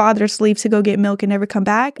the father leaves to go get milk and never come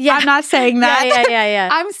back. Yeah. I'm not saying that. Yeah.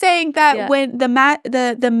 I'm saying that when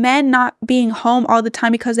the men not being home all the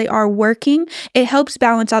time because they are working, it helps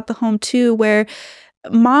balance out the home too, where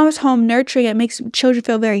mom's home nurturing it makes children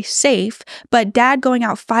feel very safe, but dad going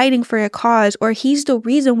out fighting for a cause, or he's the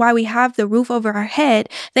reason why we have the roof over our head,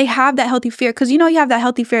 they have that healthy fear, because you have that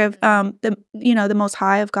healthy fear of the Most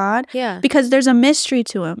High of God. Yeah. Because there's a mystery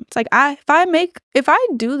to him. It's like, if I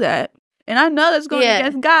do that, and I know that's going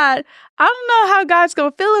against God, I don't know how God's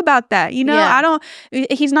going to feel about that.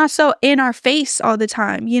 He's not so in our face all the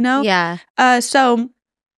time, Yeah. So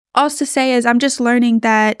all to say is, I'm just learning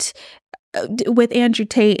that with Andrew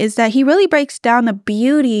Tate is that he really breaks down the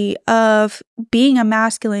beauty of being a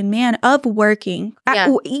masculine man, of working,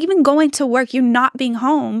 even going to work, you not being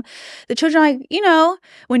home. The children are like,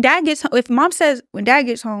 when dad gets home, if mom says, when dad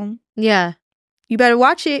gets home, you better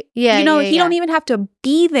watch it. He don't even have to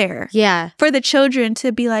be there. For the children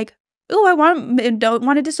to be like, oh, I don't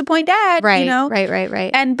want to disappoint dad. Right.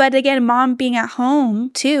 Right. But again, mom being at home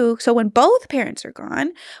too. So when both parents are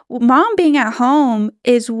gone, mom being at home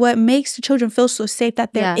is what makes the children feel so safe,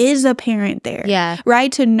 that there is a parent there.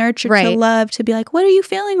 Right. To nurture, to love, to be like, what are you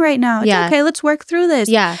feeling right now? It's okay. Let's work through this.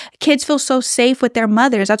 Kids feel so safe with their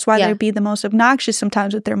mothers. That's why they'd be the most obnoxious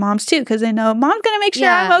sometimes with their moms too, because they know mom's going to make sure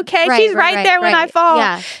I'm okay. She's right there when I fall.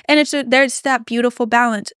 And there's that beautiful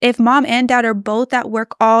balance. If mom and dad are both at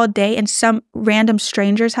work all day, and some random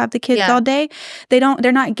strangers have the kids all day,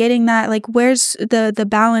 they're not getting that, like, where's the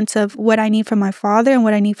balance of what I need from my father and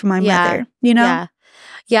what I need from my mother, Yeah,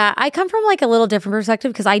 I come from like a little different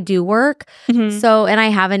perspective because I do work. So, and I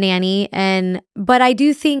have a nanny, but I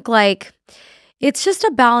do think like it's just a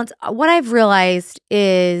balance. What I've realized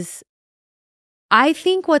is, I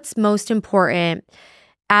think what's most important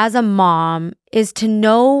as a mom is to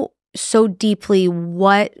know so deeply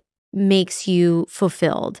what makes you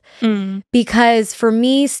fulfilled. Because for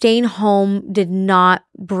me, staying home did not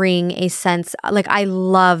bring a sense, like, I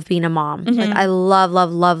love being a mom. Like, I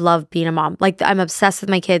love being a mom. Like, I'm obsessed with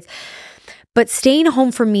my kids. But staying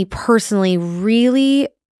home for me personally really,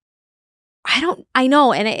 I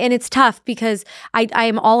know, and it's tough because I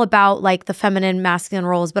am all about like the feminine, masculine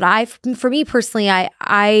roles, but for me personally,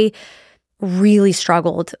 I really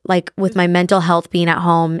struggled like with my mental health being at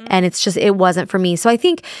home, and it wasn't for me. So I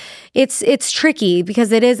think it's tricky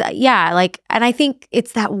because it is, like, and I think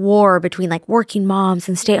it's that war between like working moms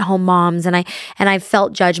and stay-at-home moms, and I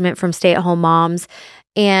felt judgment from stay-at-home moms,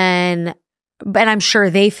 and I'm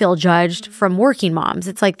sure they feel judged from working moms.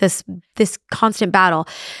 It's like this constant battle.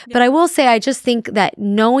 But I will say, I just think that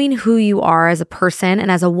knowing who you are as a person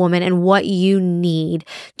and as a woman, and what you need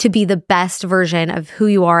to be the best version of who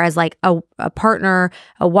you are as like a partner,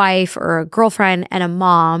 a wife, or a girlfriend, and a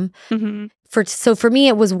mom. So for me,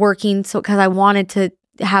 it was working. So because I wanted to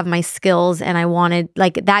have my skills, and I wanted,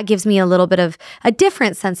 like, that gives me a little bit of a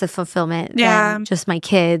different sense of fulfillment than just my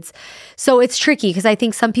kids. So it's tricky because I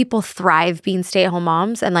think some people thrive being stay-at-home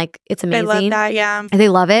moms, and like, it's amazing. They love that, And they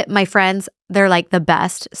love it. My friends, they're like the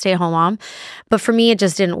best stay-at-home mom. But for me, it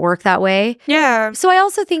just didn't work that way. So I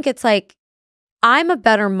also think it's like, I'm a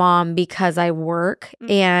better mom because I work,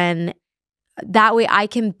 and that way I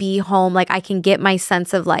can be home. Like, I can get my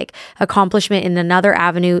sense of like accomplishment in another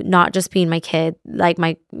avenue, not just being my kid, like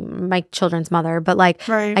my children's mother, but like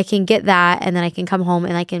I can get that, and then I can come home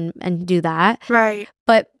and I can do that.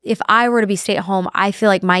 But if I were to be stay at home, I feel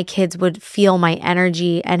like my kids would feel my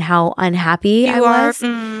energy and how unhappy I was.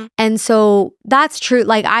 And so that's true.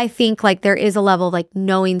 Like, I think like there is a level of like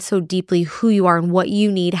knowing so deeply who you are and what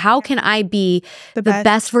you need. How can I be the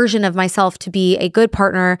best version of myself to be a good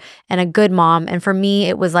partner and a good mom? And for me,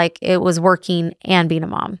 it was working and being a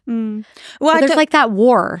mom. Well, there's like that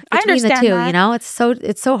war between the two, that.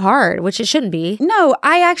 It's so hard, which it shouldn't be. No,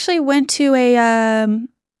 I actually went to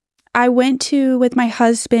with my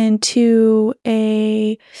husband to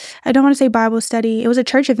I don't want to say Bible study. It was a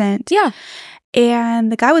church event. And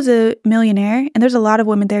the guy was a millionaire, and there's a lot of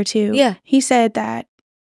women there too. He said that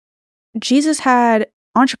Jesus had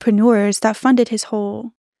entrepreneurs that funded his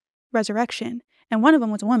whole resurrection, and one of them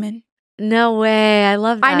was a woman. No way. I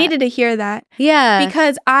love that. I needed to hear that. Yeah.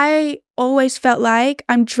 Because I always felt like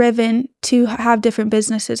I'm driven to have different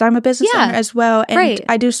businesses. I'm a business owner as well. And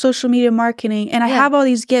I do social media marketing and I have all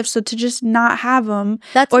these gifts. So to just not have them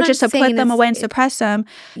or just to put them away and suppress them,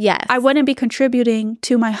 I wouldn't be contributing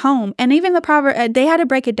to my home. And even the proverb, they had to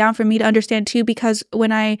break it down for me to understand too, because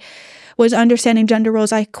when I was understanding gender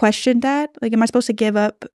roles, I questioned that. Like, am I supposed to give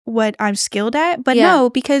up what I'm skilled at? But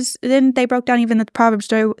no, because then they broke down even the Proverbs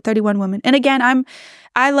 31 woman. And again,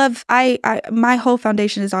 my whole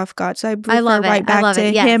foundation is off God. So I refer right back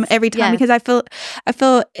to him every time because I feel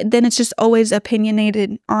then it's just always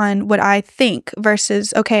opinionated on what I think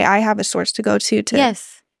versus, okay, I have a source to go to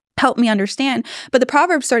help me understand. But the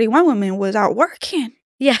Proverbs 31 woman was out working.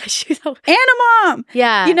 Yeah, she's and a mom.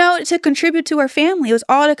 Yeah. You know, to contribute to her family. It was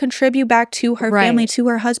all to contribute back to her family, to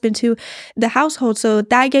her husband, to the household. So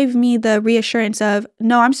that gave me the reassurance of,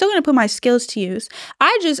 no, I'm still going to put my skills to use.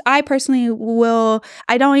 I personally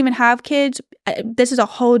I don't even have kids. This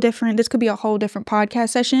could be a whole different podcast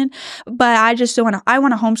session, but I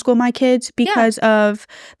want to homeschool my kids because of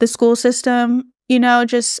the school system. You know,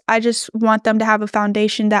 I just want them to have a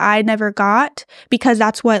foundation that I never got because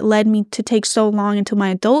that's what led me to take so long into my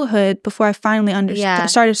adulthood before I finally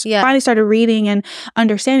finally started reading and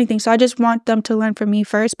understanding things. So I just want them to learn from me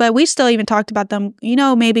first. But we still even talked about them, you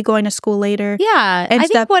know, maybe going to school later. Yeah, and I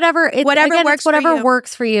think whatever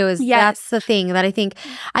works for you is that's the thing that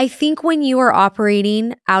I think when you are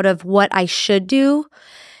operating out of what I should do.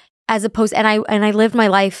 As opposed, and I lived my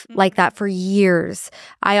life like that for years.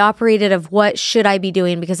 I operated of what should I be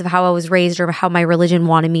doing because of how I was raised or how my religion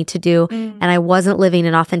wanted me to do. And I wasn't living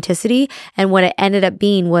in authenticity. And what it ended up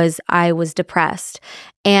being was I was depressed.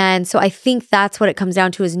 And so I think that's what it comes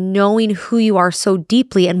down to is knowing who you are so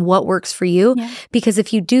deeply and what works for you. Yeah. Because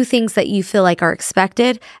if you do things that you feel like are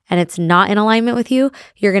expected and it's not in alignment with you,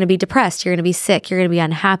 you're going to be depressed. You're going to be sick. You're going to be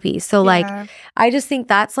unhappy. So like, I just think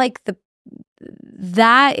that's like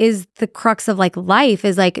that is the crux of like life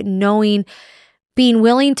is like being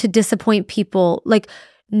willing to disappoint people, like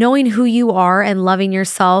knowing who you are and loving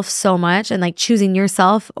yourself so much and like choosing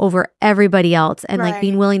yourself over everybody else and like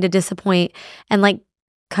being willing to disappoint and like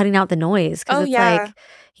cutting out the noise. Cause it's like,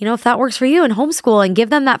 you know, if that works for you and homeschool and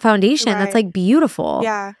give them that foundation, that's like beautiful.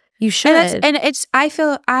 Yeah. You should.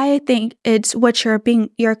 I think it's what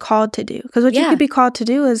you're called to do. Because what you could be called to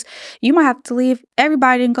do is you might have to leave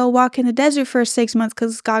everybody and go walk in the desert for 6 months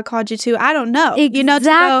because God called you to. I don't know.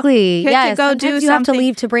 Exactly. To go do something. You have to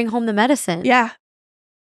leave to bring home the medicine. Yeah.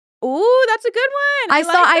 Ooh, that's a good one. I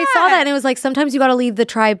saw that and it was like sometimes you got to leave the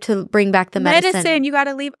tribe to bring back the medicine. You got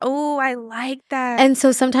to leave. Oh, I like that. And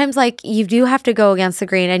so sometimes like you do have to go against the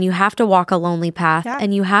grain and you have to walk a lonely path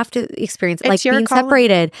and you have to experience like being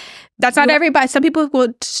separated. That's not everybody. Some people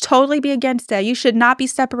will totally be against that. You should not be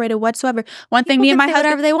separated whatsoever. One thing, me and my husband,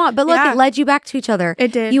 whatever they want, but look, it led you back to each other.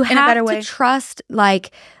 It did. You have in a better way. Trust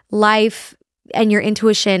like life and your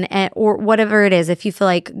intuition or whatever it is. If you feel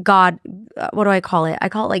like God, what do I call it? I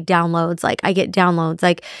call it like downloads. Like I get downloads.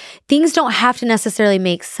 Like things don't have to necessarily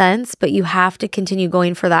make sense, but you have to continue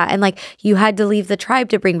going for that. And like you had to leave the tribe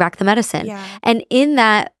to bring back the medicine. Yeah. And in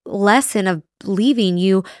that lesson of leaving,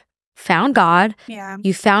 you found God. Yeah.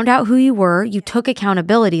 You found out who you were. You took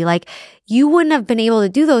accountability. Like you wouldn't have been able to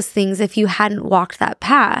do those things if you hadn't walked that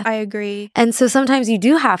path. I agree. And so sometimes you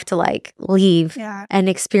do have to like leave and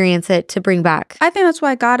experience it to bring back. I think that's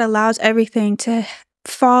why God allows everything to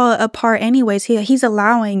fall apart anyways. He's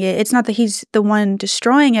allowing it. It's not that he's the one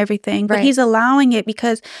destroying everything, but he's allowing it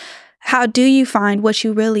because how do you find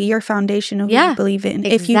your foundation of what you believe in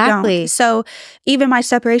if you don't? So even my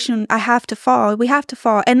separation, I have to fall. We have to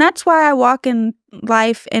fall. And that's why I walk in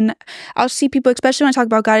life and I'll see people, especially when I talk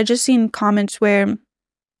about God, I've just seen comments where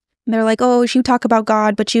they're like, oh, you talk about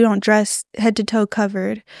God, but you don't dress head to toe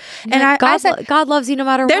covered. And God loves you no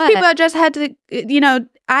matter what. There's people that just had to,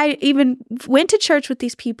 I even went to church with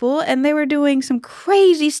these people and they were doing some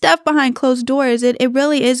crazy stuff behind closed doors. It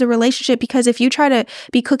really is a relationship because if you try to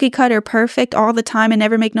be cookie cutter perfect all the time and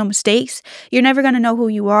never make no mistakes, you're never going to know who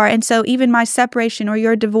you are. And so even my separation or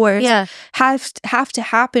your divorce have to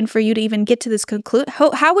happen for you to even get to this conclusion.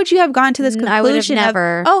 How would you have gone to this conclusion? I would have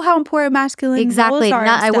never. Of, how important masculine roles are.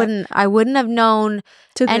 I wouldn't have known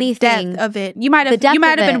to anything the depth of it. You might have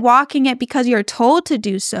been walking it because you're told to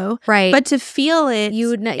do so. Right. But to feel it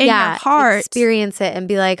in your heart. Experience it and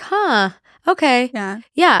be like, okay.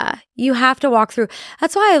 Yeah. You have to walk through.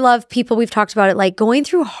 That's why I love people. We've talked about it. Like going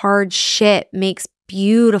through hard shit makes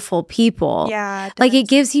beautiful people. Yeah. Like it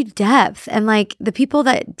gives you depth. And like the people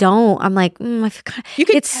that don't, I'm like,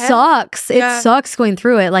 it sucks. It sucks going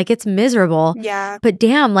through it. Like it's miserable. Yeah. But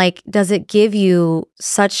damn, like, does it give you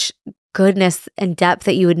such goodness and depth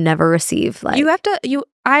that you would never receive. Like, you have to,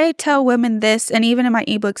 I tell women this, and even in my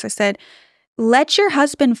ebooks, I said, let your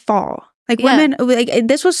husband fall. Like women, like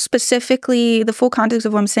this was specifically the full context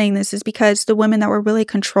of why I'm saying this is because the women that were really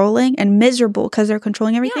controlling and miserable because they're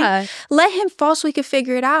controlling everything, let him fall so we could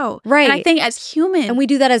figure it out. Right. And I think as humans, and we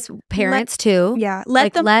do that as parents too. Yeah.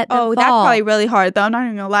 Let them fall. That's probably really hard though. I'm not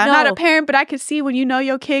even gonna lie. I'm not a parent, but I can see when you know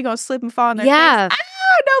your kid gonna slip and fall on their face. Ah,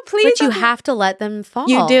 no, please. But you have to let them fall.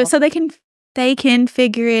 You do. So they can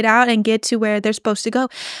figure it out and get to where they're supposed to go.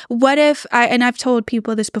 What if, and I've told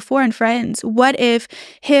people this before and friends, what if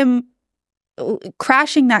him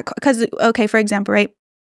crashing that car, because okay, for example, right,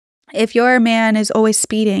 if your man is always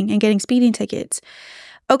speeding and getting speeding tickets,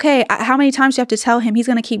 okay, how many times do you have to tell him he's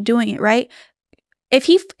going to keep doing it, right? If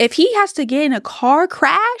he has to get in a car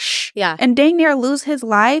crash and dang near lose his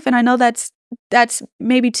life, and I know that's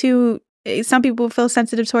maybe too, some people feel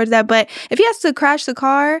sensitive towards that, but if he has to crash the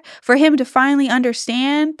car for him to finally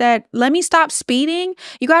understand that, let me stop speeding,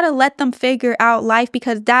 you got to let them figure out life,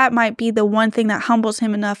 because that might be the one thing that humbles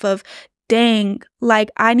him enough of, dang, like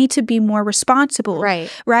I need to be more responsible.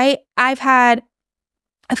 Right. I've had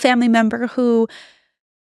a family member who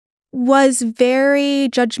was very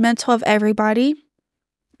judgmental of everybody,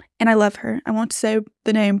 and I love her. I won't say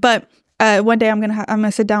the name, but one day I'm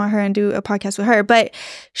gonna sit down with her and do a podcast with her. But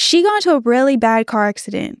she got into a really bad car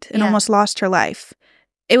accident and almost lost her life.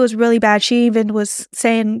 It was really bad. She even was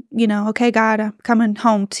saying, okay, God, I'm coming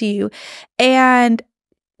home to you. And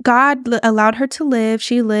God allowed her to live.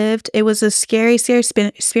 She lived. It was a scary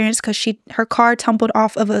experience because her car tumbled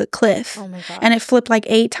off of a cliff. Oh my God. And it flipped like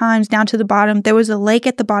 8 times down to the bottom. There was a lake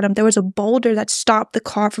at the bottom. There was a boulder that stopped the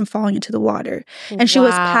car from falling into the water. And she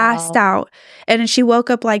was passed out. And then she woke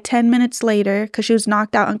up like 10 minutes later because she was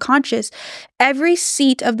knocked out unconscious. Every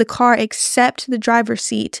seat of the car except the driver's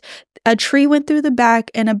seat, a tree went through the back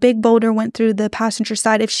and a big boulder went through the passenger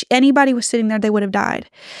side. If anybody was sitting there, they would have died.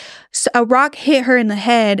 So a rock hit her in the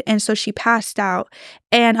head, and so she passed out.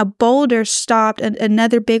 And a boulder stopped,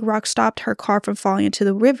 another big rock stopped her car from falling into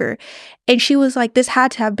the river. And she was like, this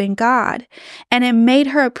had to have been God. And it made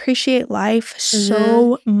her appreciate life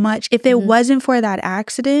so much. If it wasn't for that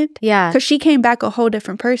accident, because she came back a whole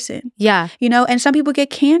different person. And some people get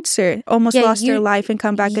cancer, almost lost their life and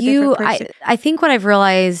come back a different person. I think what I've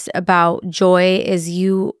realized about joy is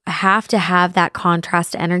you have to have that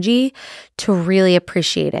contrast energy to really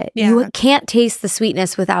appreciate it. You can't taste the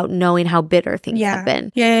sweetness without knowing how bitter things have been.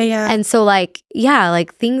 And so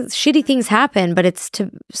shitty things happen, but it's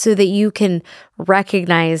so that you can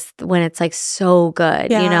recognize when it's like so good,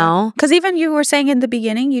 Because even you were saying in the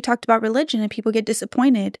beginning, you talked about religion and people get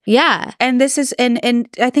disappointed. And this is, and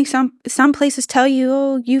I think some places tell you,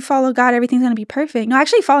 oh, you follow God, everything's going to be perfect. No,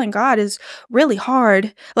 actually following God is really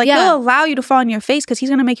hard. Like he'll allow you to fall on your face because he's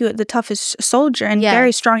going to make you the toughest soldier and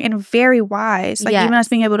very strong and very wise. Like even us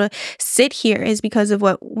being able to sit here is because of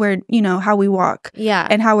what we're, how we walk.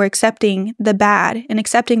 And how we're accepting the bad and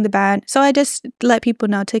accepting the bad. So I just let people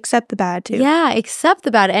know to accept the bad too. Accept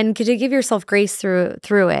the bad and to give yourself grace through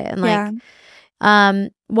it.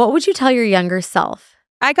 And what would you tell your younger self?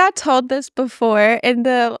 I got told this before in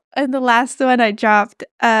the last one I dropped.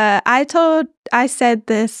 I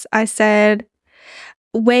said,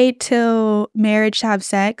 wait till marriage to have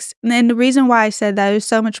sex. And then the reason why I said that, there's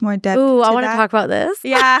so much more depth. Ooh, I want to talk about this.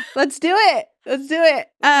 Yeah, let's do it.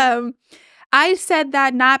 I said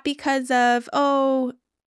that not because of,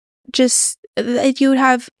 just you would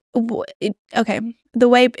have, okay, the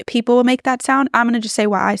way people will make that sound, I'm going to just say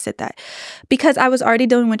why I said that. Because I was already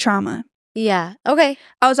dealing with trauma. Okay.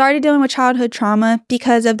 I was already dealing with childhood trauma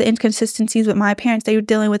because of the inconsistencies with my parents. They were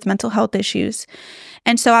dealing with mental health issues.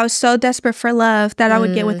 And so I was so desperate for love that I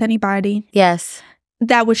would get with anybody.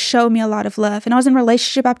 That would show me a lot of love. And I was in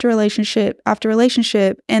relationship after relationship after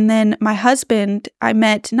relationship. And then my husband, I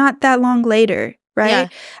met not that long later, right?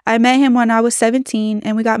 I met him when I was 17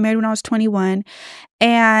 and we got married when I was 21.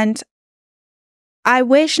 And I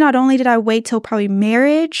wish not only did I wait till probably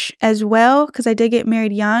marriage as well, because I did get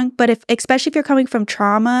married young, but especially if you're coming from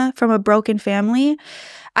trauma, from a broken family,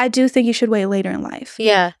 I do think you should wait later in life.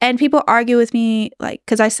 And people argue with me, like,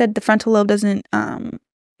 because I said the frontal lobe doesn't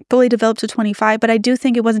fully developed to 25, but I do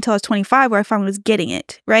think it wasn't until I was 25 where I finally was getting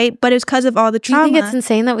it, right? But it's because of all the trauma. Do you think it's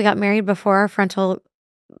insane that we got married before our frontal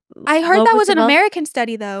I heard that was an American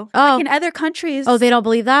study, though. Like in other countries. Oh, they don't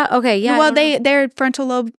believe that? Okay, yeah. Well, their frontal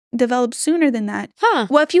lobe developed sooner than that.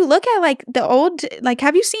 Well, if you look at like the old, like,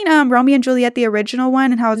 have you seen Romeo and Juliet, the original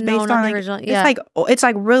one, and how it's based on like, original, it's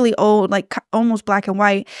like really old, like almost black and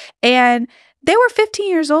white. And they were 15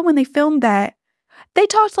 years old when they filmed that. They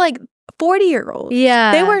talked like 40-year-olds.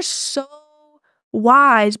 Yeah. They were so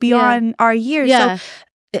wise beyond our years. Yeah.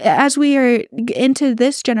 So as we are into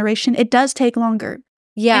this generation, it does take longer.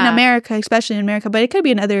 Yeah. In America, especially in America, but it could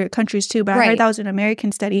be in other countries too. But I heard that was an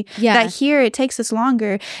American study. Yeah. That here it takes us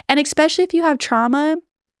longer. And especially if you have trauma.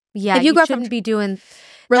 Yeah. If you grow shouldn't be doing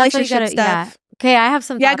relationship stuff. Yeah. Okay, I have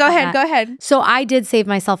some. Yeah, go ahead. So I did save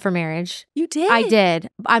myself for marriage. You did? I did.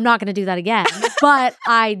 I'm not going to do that again, but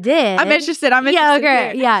I did. I'm interested. Yeah,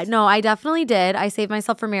 okay. Yeah, no, I definitely did. I saved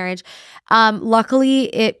myself for marriage. Luckily,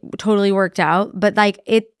 it totally worked out. But like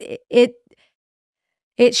it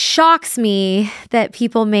shocks me that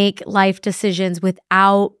people make life decisions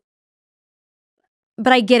without.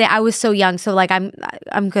 But I get it. I was so young, so like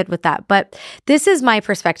I'm good with that. But this is my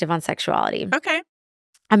perspective on sexuality. Okay.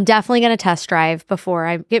 I'm definitely going to test drive before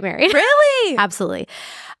I get married. Really? Absolutely.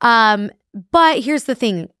 But here's the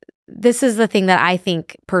thing. This is the thing that I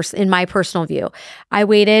think, in my personal view, I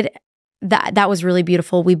waited. That was really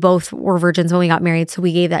beautiful. We both were virgins when we got married, so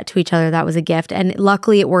we gave that to each other. That was a gift, and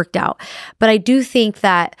luckily it worked out. But I do think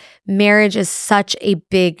that marriage is such a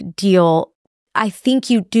big deal. I think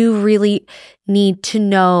you do really need to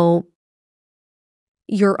know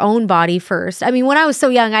your own body first. I mean, when I was so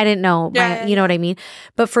young, I didn't know, you know what I mean?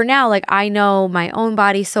 But for now, like I know my own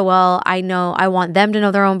body so well. I know I want them to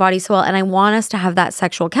know their own body so well. And I want us to have that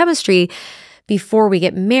sexual chemistry before we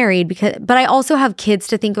get married but I also have kids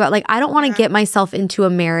to think about. Like, I don't want to get myself into a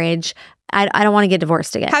marriage. I don't want to get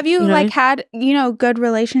divorced again. Have you had, good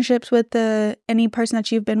relationships with any person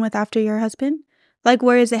that you've been with after your husband? Like,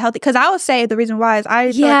 where is it healthy? Because I would say the reason why is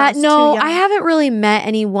I haven't really met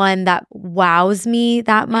anyone that wows me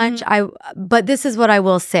that much. But this is what I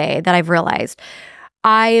will say that I've realized.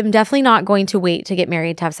 I am definitely not going to wait to get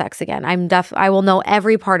married to have sex again. I will know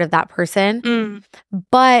every part of that person.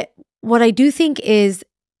 But what I do think is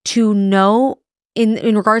to know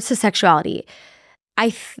in regards to sexuality,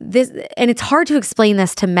 and it's hard to explain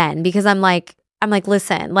this to men because I'm like,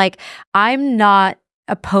 listen, like I'm not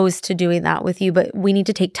opposed to doing that with you, but we need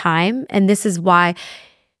to take time. And this is why,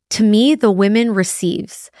 to me, the women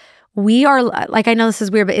receives. We are like, I know this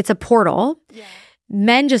is weird, but it's a portal. Yeah.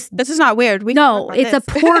 Men just... This is not weird. It's a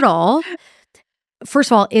portal.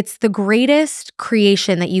 First of all, it's the greatest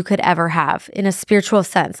creation that you could ever have in a spiritual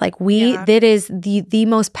sense. Like that is the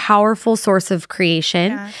most powerful source of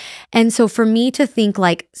creation. Yeah. And so for me to think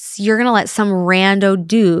like you're going to let some rando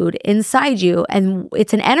dude inside you, and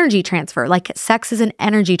it's an energy transfer, like sex is an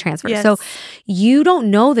energy transfer. Yes. So you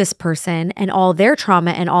don't know this person and all their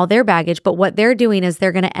trauma and all their baggage, but what they're doing is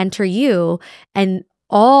they're going to enter you, and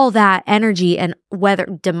all that energy and whether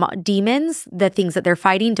demons, the things that they're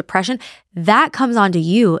fighting, depression, that comes onto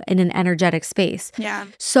you in an energetic space. Yeah.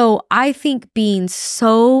 So I think being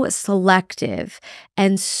so selective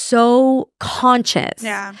and so conscious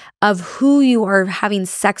of who you are having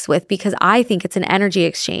sex with, because I think it's an energy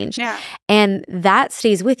exchange. Yeah. And that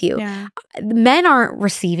stays with you. Yeah. Men aren't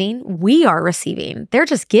receiving. We are receiving. They're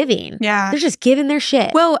just giving. Yeah. They're just giving their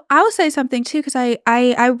shit. Well, I will say something too, because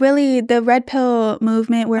I really, the red pill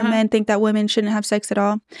movement where men think that women shouldn't have sex at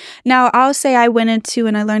all. Now, I'll say I went into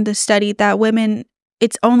and I learned this study that women,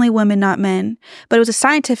 it's only women, not men. But it was a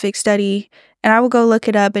scientific study, and I will go look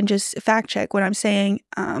it up and just fact check what I'm saying,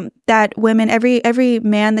 that women, every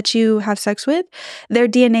man that you have sex with, their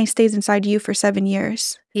DNA stays inside you for 7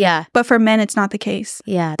 years. Yeah. But for men, it's not the case.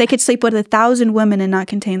 Yeah. They could sleep with 1,000 women and not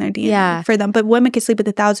contain their DNA for them. But women could sleep with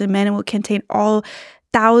 1,000 men and will contain all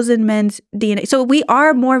 1,000 men's DNA. So we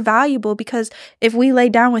are more valuable, because if we lay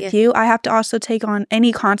down with you, I have to also take on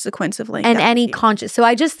any consequence of laying down any conscious. So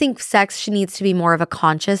I just think sex needs to be more of a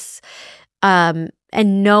conscious, and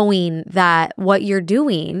knowing that what you're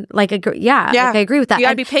doing, like, like I agree with that. You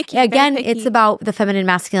gotta be picky. Again, it's about the feminine,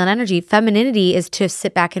 masculine energy. Femininity is to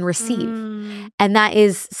sit back and receive. And that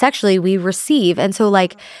is sexually, we receive. And so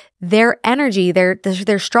like their energy,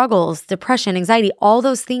 their struggles, depression, anxiety, all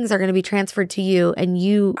those things are going to be transferred to you, and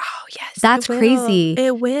you. Oh yes, that's crazy.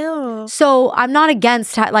 It will. So I'm not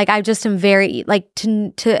against. Like I just am very like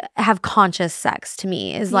to have conscious sex. To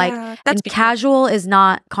me is like, and casual is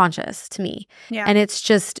not conscious to me. Yeah, and it's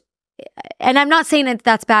just. And I'm not saying that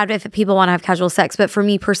that's bad if people want to have casual sex, but for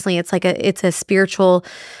me personally, it's like it's a spiritual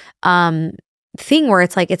thing where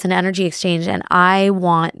it's like it's an energy exchange, and I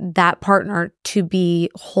want that partner to be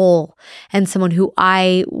whole and someone who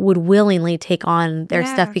I would willingly take on their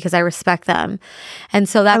stuff because I respect them. And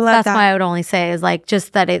so that's why I would only say is like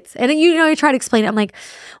just that it's, and you try to explain it. I'm like,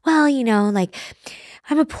 well, like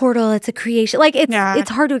I'm a portal. It's a creation. Like it's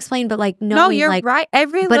hard to explain, but like knowing, no, you're like, right.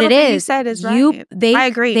 Every but little it thing is you said is right. I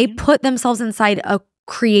agree. They put themselves inside a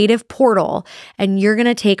creative portal and you're going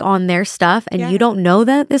to take on their stuff and you don't know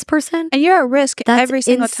that this person. And you're at risk That's every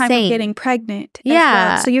single time of insane. getting pregnant. as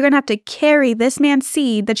Yeah. well. So you're going to have to carry this man's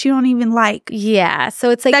seed that you don't even like. Yeah. So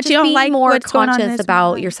it's like That just you don't being like more what's going on in conscious this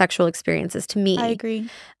about life. your sexual experiences to me. I agree.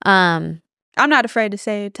 Um, I'm not afraid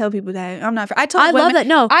to tell people that. I'm not afraid. I love that.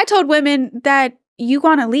 No. I told women that you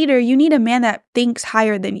want a leader, you need a man that thinks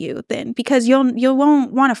higher than you then, because you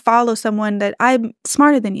won't want to follow someone that I'm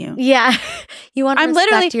smarter than you. Yeah. You want to I'm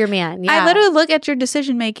respect literally- your man. Yeah. I literally look at your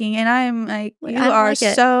decision making and I'm like, Like, you I don't are like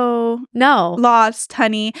it. so No. lost,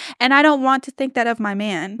 honey. And I don't want to think that of my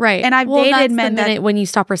man. Right. And I've Well, dated that's men the minute when you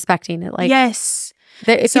stop respecting it. Like, yes. if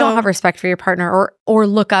you don't So- have respect for your partner or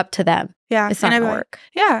look up to them, Yeah. it's not And going I'm to like, work.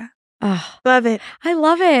 yeah. Oh, Love it. I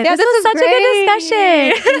love it. Yeah, this was is such a good great.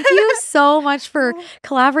 discussion. Thank you so much for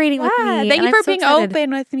collaborating with me. Thank and you I'm for so being excited. open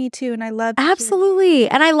with me too. And I love to hear it. Absolutely.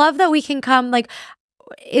 And I love that we can come, like,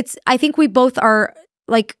 I think we both are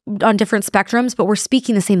like on different spectrums, but we're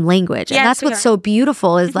speaking the same language. And Yes, that's we what's are. so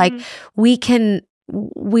beautiful is like,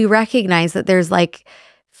 we recognize that there's like,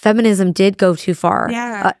 feminism did go too far.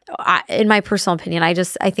 Yeah. In my personal opinion, I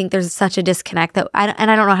think there's such a disconnect that I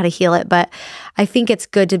don't know how to heal it, but I think it's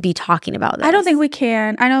good to be talking about this. I don't think we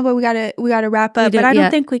can. I know, but we gotta wrap up. do, But I don't yeah.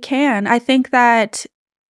 think we can. I think that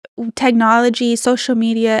technology, social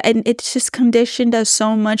media, and it's just conditioned us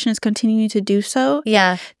so much, and it's continuing to do so.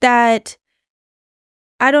 Yeah. That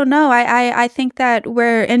I don't know. I think that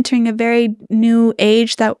we're entering a very new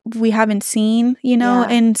age that we haven't seen, Yeah.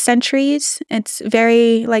 in centuries. It's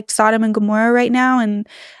very like Sodom and Gomorrah right now, and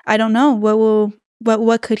I don't know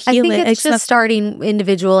what could heal I think it. it's just starting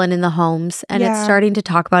individual and in the homes, and it's Yeah. starting to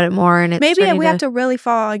talk about it more. And it's maybe starting we have to really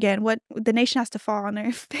fall again. What the nation has to fall on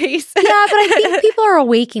their face. Yeah, but I think people are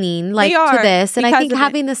awakening like They to are, this, and I because think of it.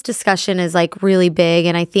 having this discussion is like really big,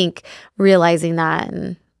 and I think realizing that.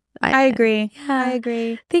 And I agree. Yeah. I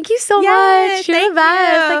agree. Thank you so Yes, much. You're thank the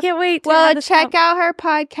best. you. I can't wait to Well, have this check come. out her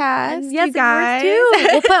podcast. And yes, you guys. yours too.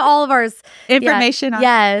 We'll put all of ours Information on.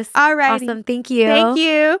 Yes. All right. Awesome. Thank you. Thank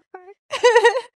you.